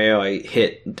last scenario, I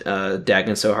hit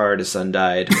Dagon so hard his son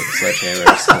died with a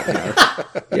sledgehammer.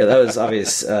 So, yeah, that was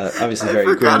obviously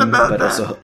very grim, but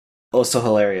also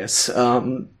hilarious.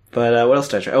 But what else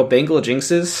did I try? Oh, Bangle of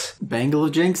Jinxes. Bangle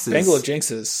of Jinxes. Bangle of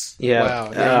Jinxes. Yeah.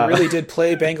 Wow. Yeah, you really did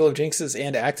play Bangle of Jinxes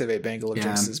and activate Bangle of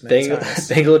Jinxes many times.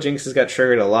 Bangle of Jinxes got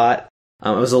triggered a lot.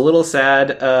 I was a little sad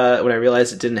when I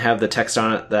realized it didn't have the text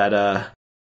on it that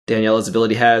Daniela's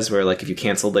ability has, where like if you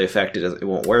cancel the effect, it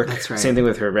won't work. That's right. Same thing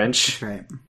with her wrench. That's right.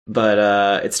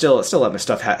 But it still let my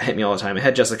stuff hit me all the time. I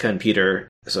had Jessica and Peter,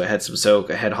 so I had some soak.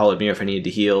 I had Hollowed Mirror if I needed to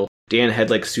heal. Dan had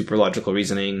like super logical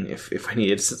reasoning if I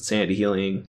needed sanity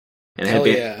healing. And I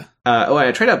had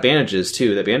I tried out bandages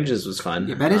too. The bandages was fun.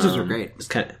 Yeah, bandages were great.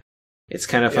 It's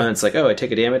kind of fun. It's like, oh, I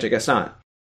take a damage. I guess not.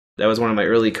 That was one of my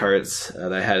early cards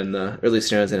that I had in the early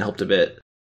scenarios, and it helped a bit.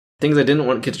 Things I didn't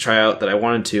want to get to try out that I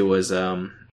wanted to was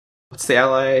what's the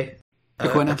ally?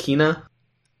 Aquina.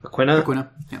 Aquina.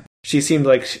 Yeah. She seemed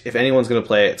like if anyone's going to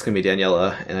play it, it's going to be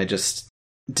Daniela, and I just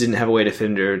didn't have a way to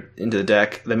fit her into the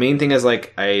deck. The main thing is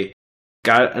like I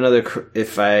got another.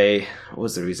 What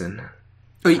was the reason?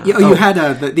 You had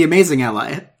the amazing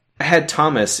ally. I had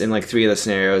Thomas in like 3 of the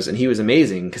scenarios, and he was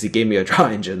amazing because he gave me a draw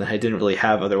engine that I didn't really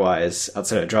have otherwise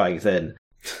outside of drawing thin.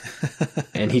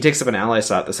 And he takes up an ally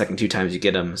slot the second 2 times you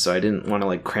get him, so I didn't want to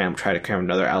like try to cram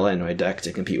another ally into my deck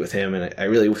to compete with him, and I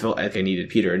really felt like I needed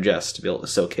Peter and Jess to be able to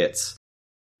soak hits.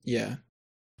 Yeah.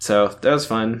 So that was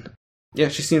fun. Yeah,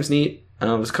 she seems neat.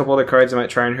 There's a couple other cards I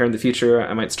might try on her in the future.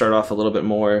 I might start off a little bit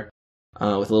more with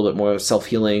a little bit more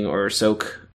self-healing or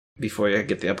soak before I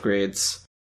get the upgrades.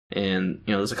 And,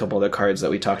 there's a couple other cards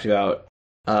that we talked about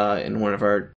in one of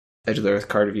our Edge of the Earth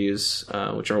card reviews,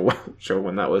 whichever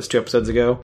one that was 2 episodes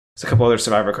ago. There's a couple other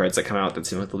Survivor cards that come out that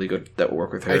seem like really good that will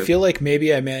work with her. I feel like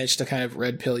maybe I managed to kind of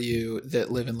red pill you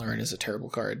that Live and Learn is a terrible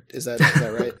card. Is that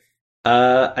right?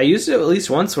 I used it at least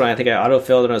once when I think I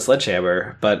auto-filled in a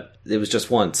Sledgehammer, but it was just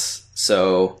once.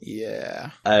 So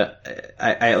yeah, I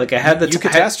had the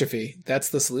Catastrophe. That's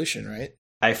the solution, right?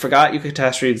 I forgot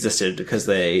Catastrophe existed because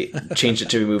they changed it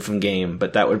to remove from game,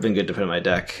 but that would have been good to put in my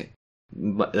deck.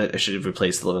 I should have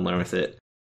replaced the Live and Learn with it,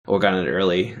 or gotten it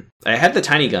early. I had the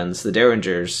tiny guns, the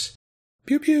Derringers,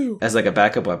 pew pew, as like a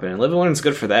backup weapon. And Live and Learn's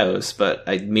good for those, but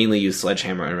I mainly use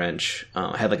Sledgehammer and Wrench.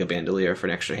 I had like a Bandolier for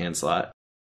an extra hand slot.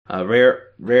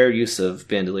 Rare use of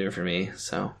Bandolier for me.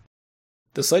 So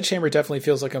the Sledgehammer definitely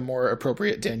feels like a more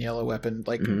appropriate Daniela weapon,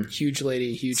 like huge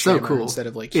lady, huge so hammer cool. Instead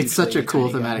of like it's such a cool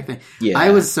thematic thing. Yeah,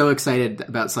 I was so excited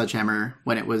about Sledgehammer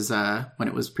when it was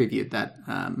previewed that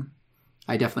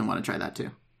I definitely want to try that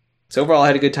too. So overall, I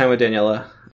had a good time with Daniela.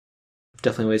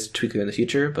 Definitely ways to tweak her in the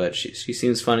future, but she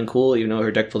seems fun and cool, even though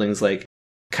her deck building's like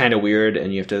kind of weird,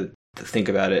 and you have to think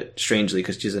about it strangely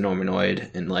because she's a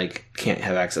Normanoid and like can't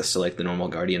have access to like the normal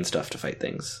Guardian stuff to fight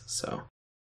things. So.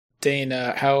 Dane,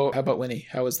 how about Winnie?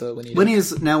 How was the Winnie? Winnie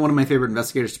is now one of my favorite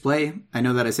investigators to play. I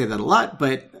know that I say that a lot,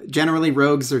 but generally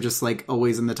rogues are just like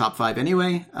always in the top 5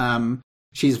 anyway.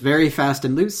 She's very fast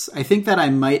and loose. I think that I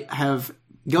might have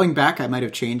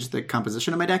changed the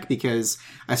composition of my deck because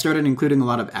I started including a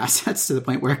lot of assets to the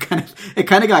point where it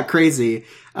kind of got crazy.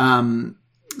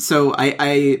 So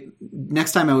I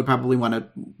next time I would probably want to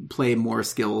play more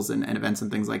skills and events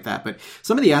and things like that. But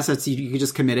some of the assets you can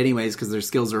just commit anyways because their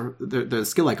skills are the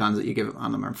skill icons that you give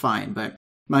on them are fine. But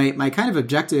my kind of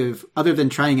objective, other than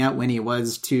trying out Winnie,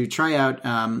 was to try out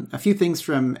a few things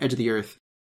from Edge of the Earth.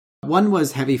 One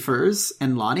was Heavy Furs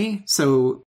and Lonnie.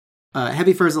 So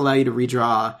Heavy Furs allow you to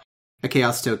redraw a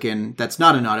Chaos token that's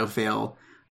not an auto fail.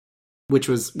 Which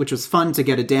was fun to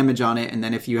get a damage on it, and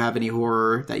then if you have any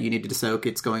horror that you needed to soak,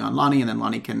 it's going on Lonnie, and then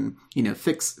Lonnie can,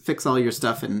 fix all your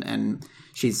stuff, and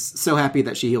she's so happy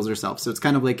that she heals herself. So it's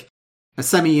kind of like a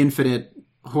semi-infinite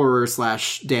horror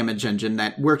 / damage engine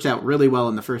that worked out really well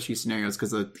in the first few scenarios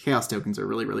because the Chaos tokens are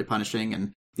really, really punishing,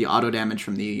 and the auto damage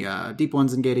from the deep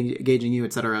ones engaging you,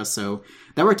 etc. So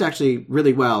that worked actually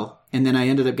really well. And then I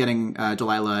ended up getting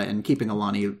Delilah and keeping a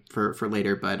Lonnie for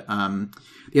later. But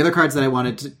the other cards that I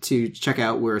wanted to check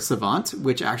out were Savant,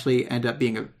 which actually ended up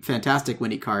being a fantastic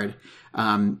Winnie card.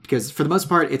 Because for the most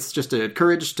part, it's just a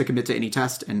courage to commit to any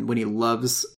test. And Winnie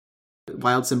loves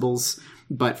wild symbols.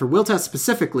 But for Will Test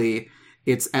specifically,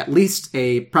 it's at least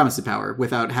a Promise of Power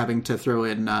without having to throw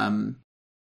in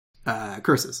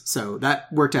curses. So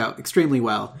that worked out extremely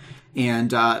well. And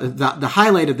the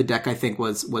highlight of the deck, I think,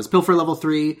 was Pilfer level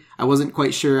 3. I wasn't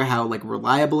quite sure how like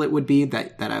reliable it would be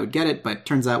that I would get it, but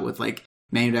turns out with like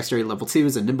Manual Dexterity level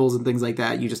 2s and Nimbles and things like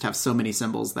that, you just have so many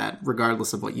symbols that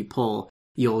regardless of what you pull,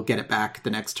 you'll get it back the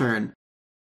next turn.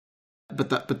 But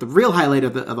the real highlight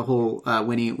of the whole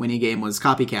Winnie game was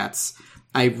Copycats.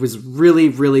 I was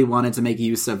really wanted to make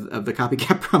use of the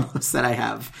copycat promos that I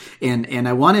have. And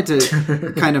I wanted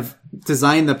to kind of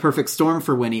design the perfect storm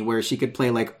for Winnie, where she could play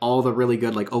like all the really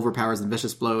good like overpowers and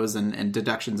vicious blows and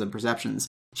deductions and perceptions.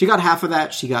 She got half of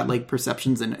that. She got like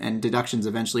perceptions and deductions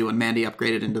eventually when Mandy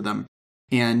upgraded into them.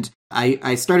 And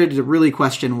I started to really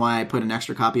question why I put an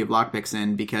extra copy of Lockpicks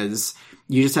in, because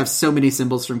you just have so many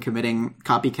symbols from committing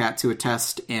copycat to a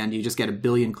test, and you just get a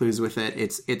billion clues with it.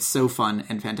 It's so fun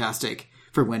and fantastic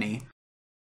for Winnie.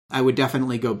 I would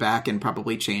definitely go back and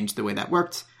probably change the way that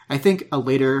worked. I think a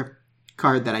later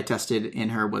card that I tested in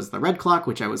her was the Red Clock,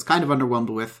 which I was kind of underwhelmed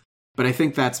with. But I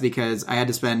think that's because I had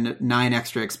to spend 9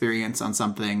 extra experience on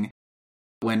something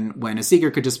when a Seeker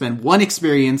could just spend 1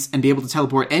 experience and be able to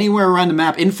teleport anywhere around the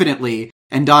map infinitely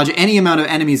and dodge any amount of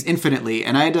enemies infinitely.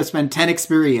 And I had to spend 10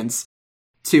 experience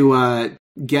to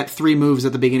get 3 moves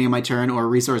at the beginning of my turn or a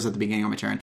resource at the beginning of my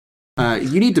turn.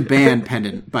 You need to ban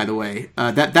Pendant, by the way.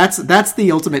 That's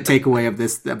the ultimate takeaway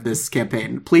of this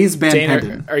campaign. Please ban Dane,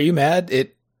 Pendant. Are you mad?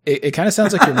 It kind of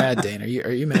sounds like you're mad, Dane.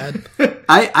 Are you mad?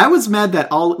 I was mad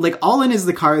that All In is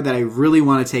the card that I really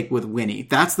want to take with Winnie.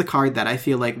 That's the card that I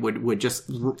feel like would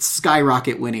just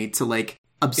skyrocket Winnie to like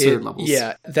absurd levels.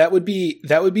 Yeah, that would be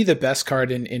the best card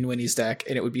in Winnie's deck,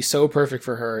 and it would be so perfect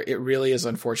for her. It really is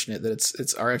unfortunate that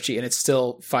it's RFG and it's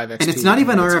still 5x. And it's not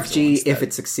even RFG if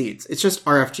it succeeds. It's just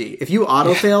RFG. If you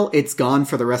auto fail, it's gone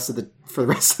for the rest of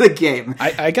the game.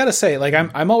 I gotta say, like,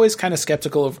 I'm always kind of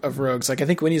skeptical of rogues. Like, I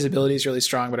think Winnie's ability is really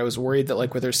strong, but I was worried that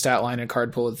like with her stat line and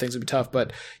card pool, things would be tough.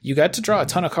 But you got to draw a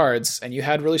ton of cards, and you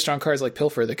had really strong cards like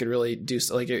Pilfer that could really do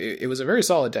like it was a very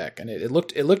solid deck, and it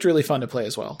looked really fun to play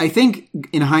as well. I think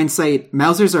in hindsight,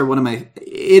 Mausers are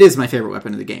it is my favorite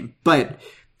weapon in the game, but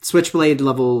Switchblade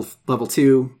level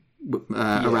 2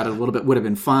 around a little bit would have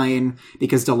been fine,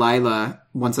 because Delilah,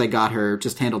 once I got her,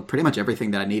 just handled pretty much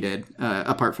everything that I needed,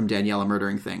 apart from Daniela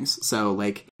murdering things. So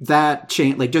like that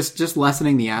chain, like just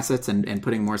lessening the assets and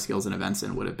putting more skills and events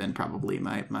in would have been probably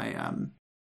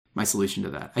my solution to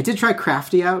that. I did try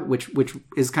Crafty out, which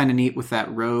is kind of neat with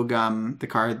that rogue. The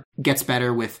card gets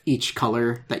better with each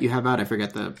color that you have out. I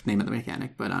forget the name of the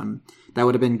mechanic, but that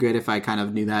would have been good if I kind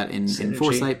of knew that in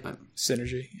Foresight. But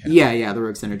Synergy. Yeah, the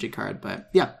rogue Synergy card. But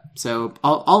yeah, so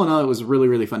all in all, it was really,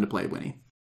 really fun to play Winnie.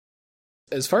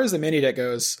 As far as the mini deck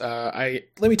goes, let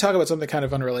me talk about something kind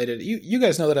of unrelated. You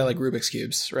guys know that I like Rubik's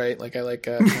Cubes, right? Like I like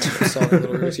kind of solving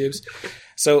little Rubik's Cubes.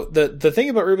 So the thing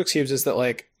about Rubik's Cubes is that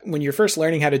like when you're first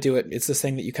learning how to do it, it's this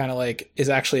thing that you kind of like is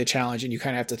actually a challenge, and you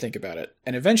kind of have to think about it.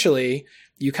 And eventually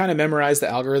you kind of memorize the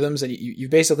algorithms, and you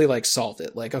basically like solved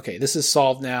it. Like, okay, this is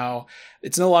solved now.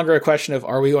 It's no longer a question of,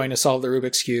 are we going to solve the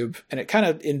Rubik's Cube? And it kind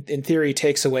of in theory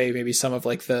takes away maybe some of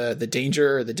like the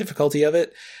danger or the difficulty of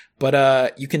it.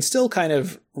 But you can still kind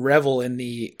of revel in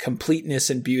the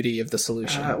completeness and beauty of the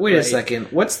solution. Wait a second.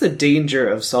 What's the danger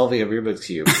of solving a Rubik's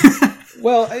Cube?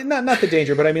 Well, not the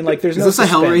danger, but I mean, like, there's no suspense.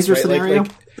 Is this a Hellraiser right?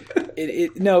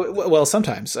 scenario? No, well,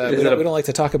 sometimes we don't like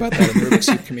to talk about that in the Rubik's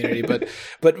Cube community, but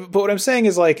what I'm saying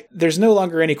is like, there's no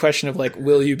longer any question of like,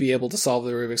 will you be able to solve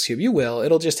the Rubik's Cube? You will.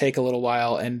 It'll just take a little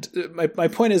while, and my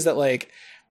point is that like,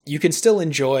 you can still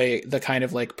enjoy the kind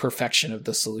of like perfection of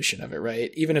the solution of it, right?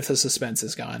 Even if the suspense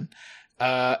is gone.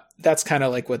 That's kind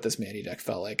of like what this Mandy deck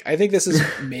felt like. I think this is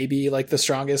maybe like the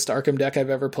strongest Arkham deck I've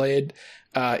ever played.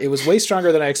 It was way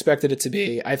stronger than I expected it to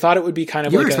be. I thought it would be kind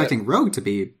of you were expecting Rogue to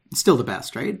be still the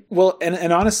best, right? Well,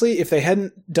 and honestly, if they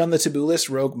hadn't done the taboo list,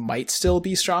 Rogue might still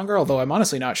be stronger, although I'm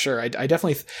honestly not sure. I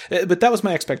definitely, but that was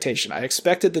my expectation. I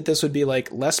expected that this would be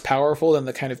like less powerful than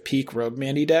the kind of peak Rogue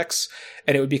Mandy decks,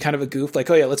 and it would be kind of a goof,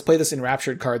 like, oh yeah, let's play this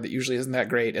Enraptured card that usually isn't that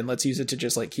great, and let's use it to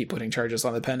just like keep putting charges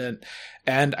on the pendant.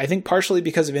 And I think partially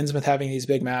because of Innsmouth having these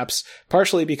big maps,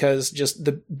 partially because just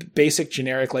the basic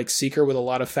generic like Seeker with a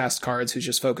lot of fast cards who's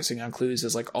just focusing on clues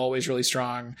is like always really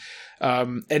strong.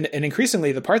 And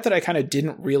increasingly, the part that I kind of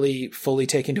didn't really fully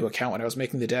take into account when I was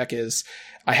making the deck is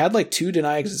I had like 2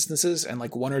 Deny Existences and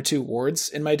like 1 or 2 wards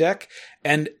in my deck.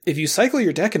 And if you cycle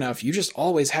your deck enough, you just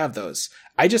always have those.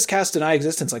 I just cast Deny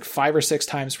Existence like 5 or 6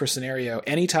 times per scenario,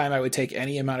 anytime I would take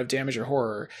any amount of damage or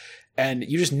horror. And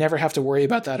you just never have to worry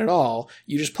about that at all.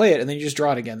 You just play it and then you just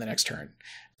draw it again the next turn.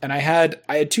 And I had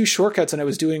 2 shortcuts, and I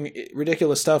was doing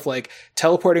ridiculous stuff like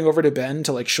teleporting over to Ben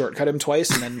to like shortcut him twice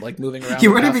and then like moving around.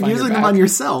 You weren't even using them on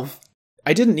yourself.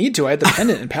 I didn't need to. I had the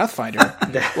pendant in Pathfinder.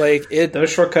 Those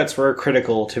shortcuts were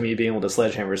critical to me being able to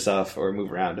sledgehammer stuff or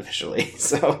move around efficiently.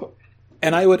 So,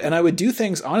 and I would do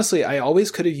things. Honestly, I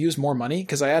always could have used more money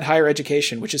because I had Higher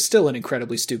Education, which is still an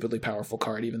incredibly stupidly powerful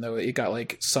card, even though it got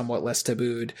like somewhat less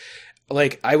tabooed.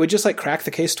 Like, I would just like crack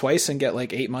the case twice and get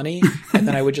like 8 money, and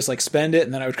then I would just like spend it,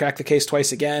 and then I would crack the case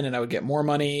twice again and I would get more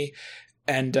money.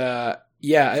 And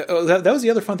Yeah, that was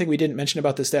the other fun thing we didn't mention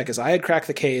about this deck is I had cracked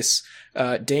the case.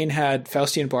 Dane had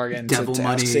Faustian Bargain to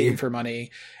ask Satan for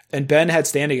money, and Ben had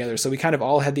Stand Together. So we kind of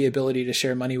all had the ability to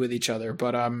share money with each other.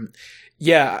 But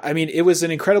yeah, I mean, it was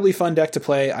an incredibly fun deck to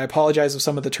play. I apologize if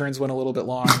some of the turns went a little bit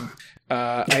long.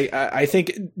 I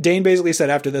think Dane basically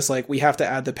said after this, like, we have to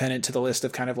add the pennant to the list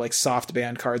of kind of like soft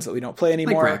banned cards that we don't play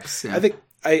anymore. Like Rex, yeah.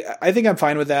 I think I'm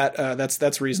fine with that.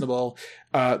 That's reasonable.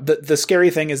 The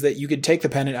scary thing is that you could take the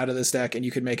pennant out of this deck and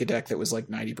you could make a deck that was like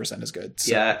 90% as good.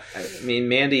 So. Yeah, I mean,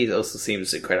 Mandy also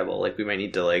seems incredible. Like, we might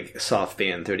need to like soft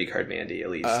ban 30 card Mandy at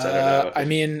least. I don't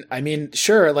know. I mean,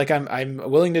 sure. Like, I'm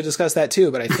willing to discuss that too,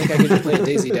 but I think I could play a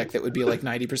Daisy deck that would be like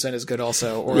 90% as good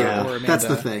also. Or Amanda. That's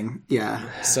the thing.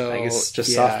 Yeah. So I guess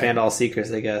just soft ban all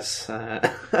Seekers, I guess.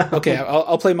 Okay,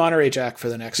 I'll play Monterey Jack for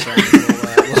the next round.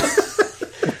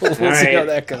 We'll see how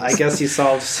that goes. I guess you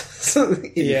solved.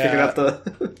 You figured out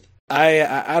the.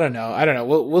 I don't know.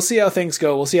 We'll see how things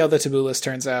go. We'll see how the taboo list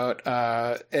turns out.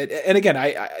 And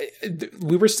again,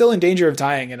 we were still in danger of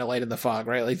dying in a Light in the Fog,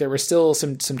 right? Like there were still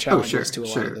some challenges to a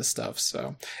lot of this stuff.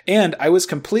 So, and I was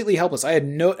completely helpless. I had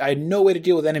no way to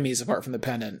deal with enemies apart from the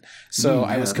pennant. So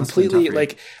I was completely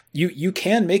like, you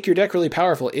can make your deck really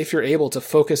powerful if you're able to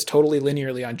focus totally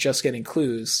linearly on just getting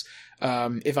clues.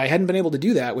 If I hadn't been able to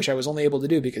do that, which I was only able to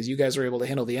do because you guys were able to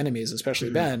handle the enemies,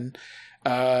 especially Ben,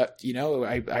 I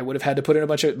would have had to put in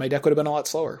my deck would have been a lot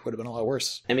slower, would have been a lot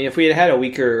worse. I mean, if we had had a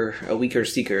weaker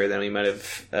Seeker, then we might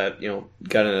have,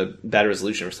 gotten a bad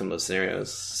resolution for some of those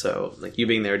scenarios. So, like, you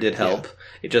being there did help.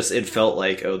 Yeah. It felt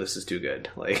like, oh, this is too good.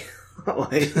 Like,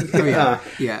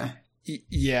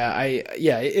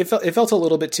 it felt a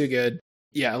little bit too good.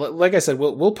 Yeah. Like I said,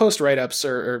 we'll post write-ups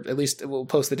or at least we'll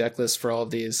post the deck list for all of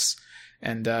these.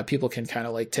 And people can kind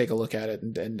of like take a look at it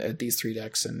and at these 3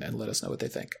 decks and let us know what they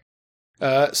think.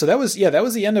 So that was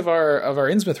the end of our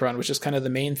Innsmouth run, which is kind of the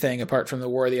main thing apart from the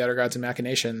War of the Outer Gods and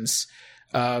Machinations.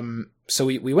 So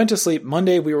we went to sleep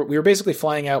Monday. We were basically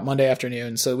flying out Monday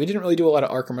afternoon, so we didn't really do a lot of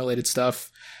Arkham related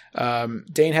stuff.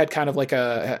 Dane had kind of like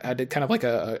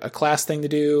a class thing to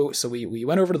do. So we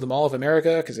went over to the Mall of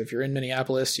America because if you're in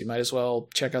Minneapolis, you might as well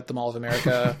check out the Mall of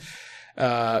America.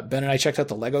 Ben and I checked out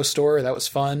the Lego store. That was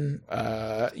fun.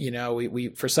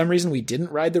 We for some reason we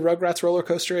didn't ride the Rugrats roller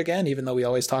coaster again, even though we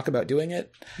always talk about doing it.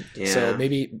 Yeah. So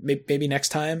maybe next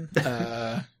time.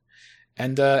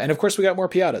 And of course we got more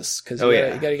piatas because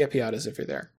you got to get piatas if you're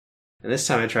there. And this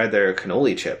time I tried their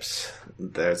cannoli chips.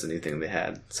 There's a new thing they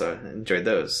had, so I enjoyed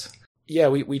those. Yeah,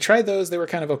 we tried those. They were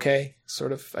kind of okay,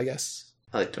 sort of, I guess.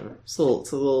 I liked them. It's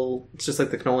just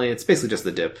like the cannoli. It's basically just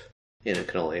the dip in a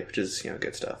cannoli, which is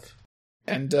good stuff.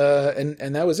 And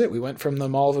that was it. We went from the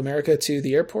Mall of America to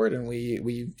the airport, and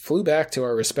we flew back to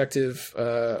our respective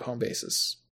home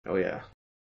bases. Oh yeah,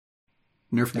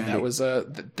 Nerf Mandy.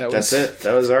 That's it.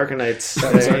 That was Arcanites.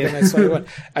 That was Arcanites 21.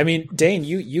 I mean, Dane,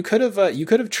 you could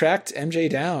have tracked MJ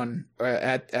down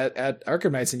at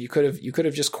Arkham Knights, and you could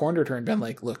have just cornered her and been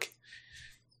like, look.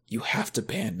 You have to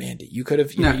ban Mandy. You could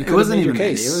have. It wasn't even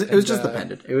Mandy. It was just the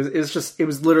pendant. It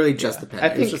was literally just the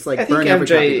pendant. It was just like I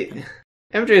think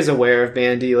MJ is aware of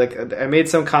Mandy. Like, I made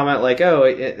some comment like,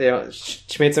 oh,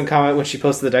 she made some comment when she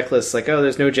posted the deck list, like, oh,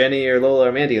 there's no Jenny or Lola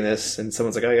or Mandy in this, and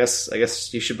someone's like, oh, I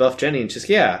guess you should buff Jenny, and she's like,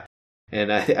 yeah,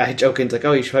 and I joke into like,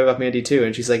 oh, you should probably buff Mandy too,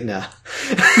 and she's like, nah.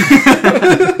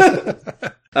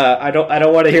 I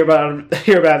don't want to hear about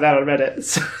that on Reddit.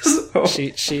 So.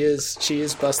 She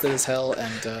is busted as hell,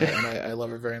 and I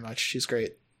love her very much. She's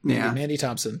great. Yeah, Mandy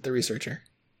Thompson, the researcher.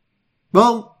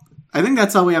 Well, I think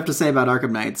that's all we have to say about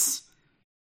Arkham Knights.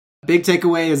 Big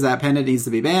takeaway is that pendant needs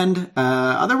to be banned.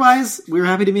 Otherwise, we were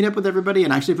happy to meet up with everybody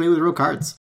and actually play with real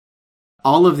cards.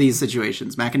 All of these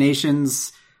situations,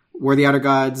 Machinations, War of the Outer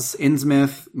Gods,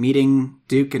 Innsmouth, meeting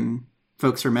Duke and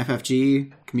folks from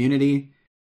FFG, community.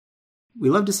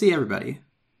 We love to see everybody.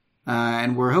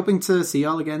 And we're hoping to see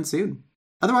y'all again soon.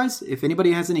 Otherwise, if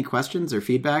anybody has any questions or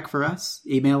feedback for us,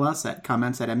 email us at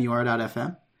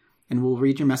comments@mur.fm, and we'll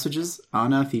read your messages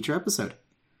on a future episode.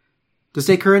 To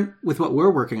stay current with what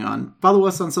we're working on, follow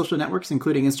us on social networks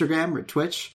including Instagram or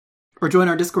Twitch, or join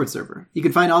our Discord server. You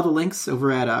can find all the links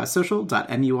over at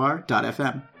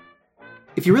social.mur.fm.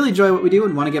 If you really enjoy what we do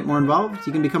and want to get more involved,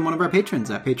 you can become one of our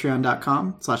patrons at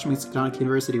patreon.com/Miskatonic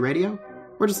University Radio,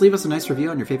 or just leave us a nice review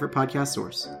on your favorite podcast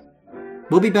source.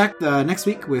 We'll be back next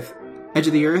week with Edge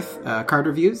of the Earth card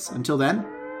reviews. Until then,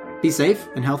 be safe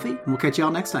and healthy, and we'll catch you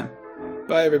all next time.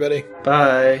 Bye, everybody.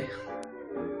 Bye.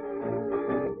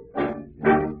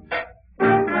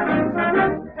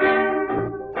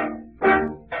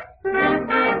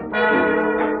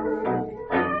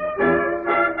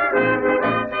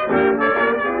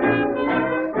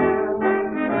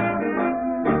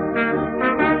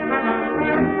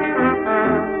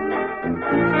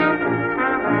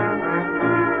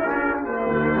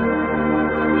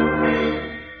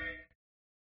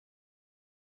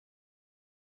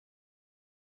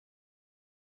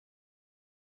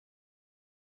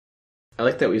 I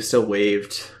like that we still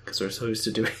waved because we're so used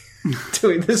to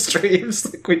doing the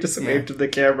streams. Like we just waved to the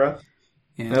camera.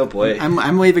 Yeah. Oh boy.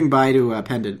 I'm waving bye to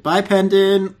Pendant. Bye,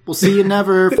 Pendant. We'll see you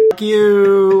never. Fuck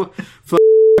you.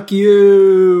 Fuck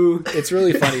you. It's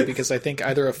really funny because I think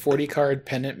either a 40 card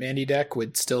Pendant Mandy deck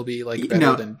would still be like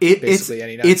better than basically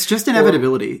any deck. It's just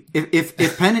inevitability. If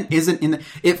Pendant isn't in the,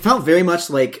 it felt very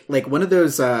much like one of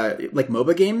those like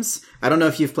MOBA games. I don't know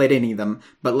if you've played any of them,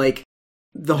 but like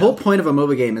the whole point of a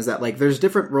MOBA game is that like there's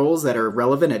different roles that are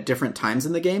relevant at different times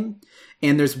in the game,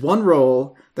 and there's one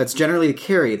role that's generally a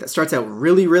carry that starts out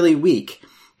really, really weak.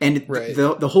 And right.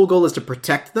 the whole goal is to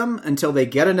protect them until they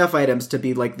get enough items to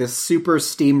be like this super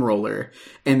steamroller.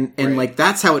 And right. like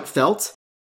that's how it felt.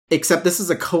 Except this is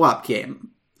a co-op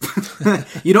game.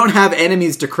 You don't have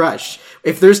enemies to crush.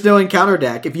 If there's no encounter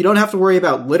deck, if you don't have to worry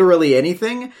about literally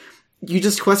anything, you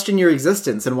just question your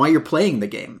existence and why you're playing the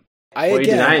game. I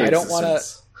don't want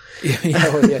to.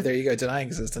 Yeah, there you go. Denying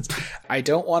existence. I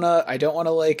don't want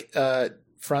to like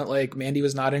front like Mandy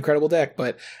was not an incredible deck,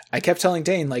 but I kept telling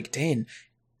Dane, like, Dane,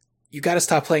 you got to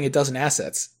stop playing a dozen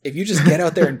assets. If you just get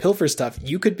out there and pilfer stuff,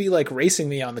 you could be like racing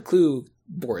me on the clue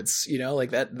boards, you know,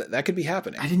 like that could be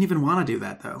happening. I didn't even want to do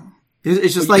that though.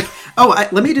 It's just like,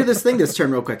 let me do this thing this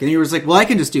turn real quick. And he was like, well, I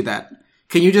can just do that.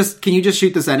 Can you just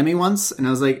shoot this enemy once? And I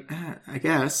was like, I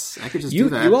guess I could just do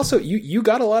that. You also, you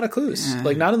got a lot of clues. Yeah.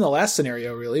 Like not in the last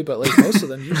scenario really, but like most of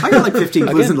them. I got like 15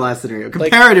 clues in the last scenario.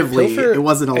 Comparatively, like it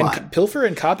wasn't a lot. Pilfer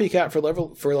and Copycat for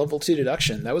level 2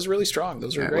 deduction. That was really strong.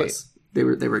 Those were great. They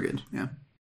were good. Yeah.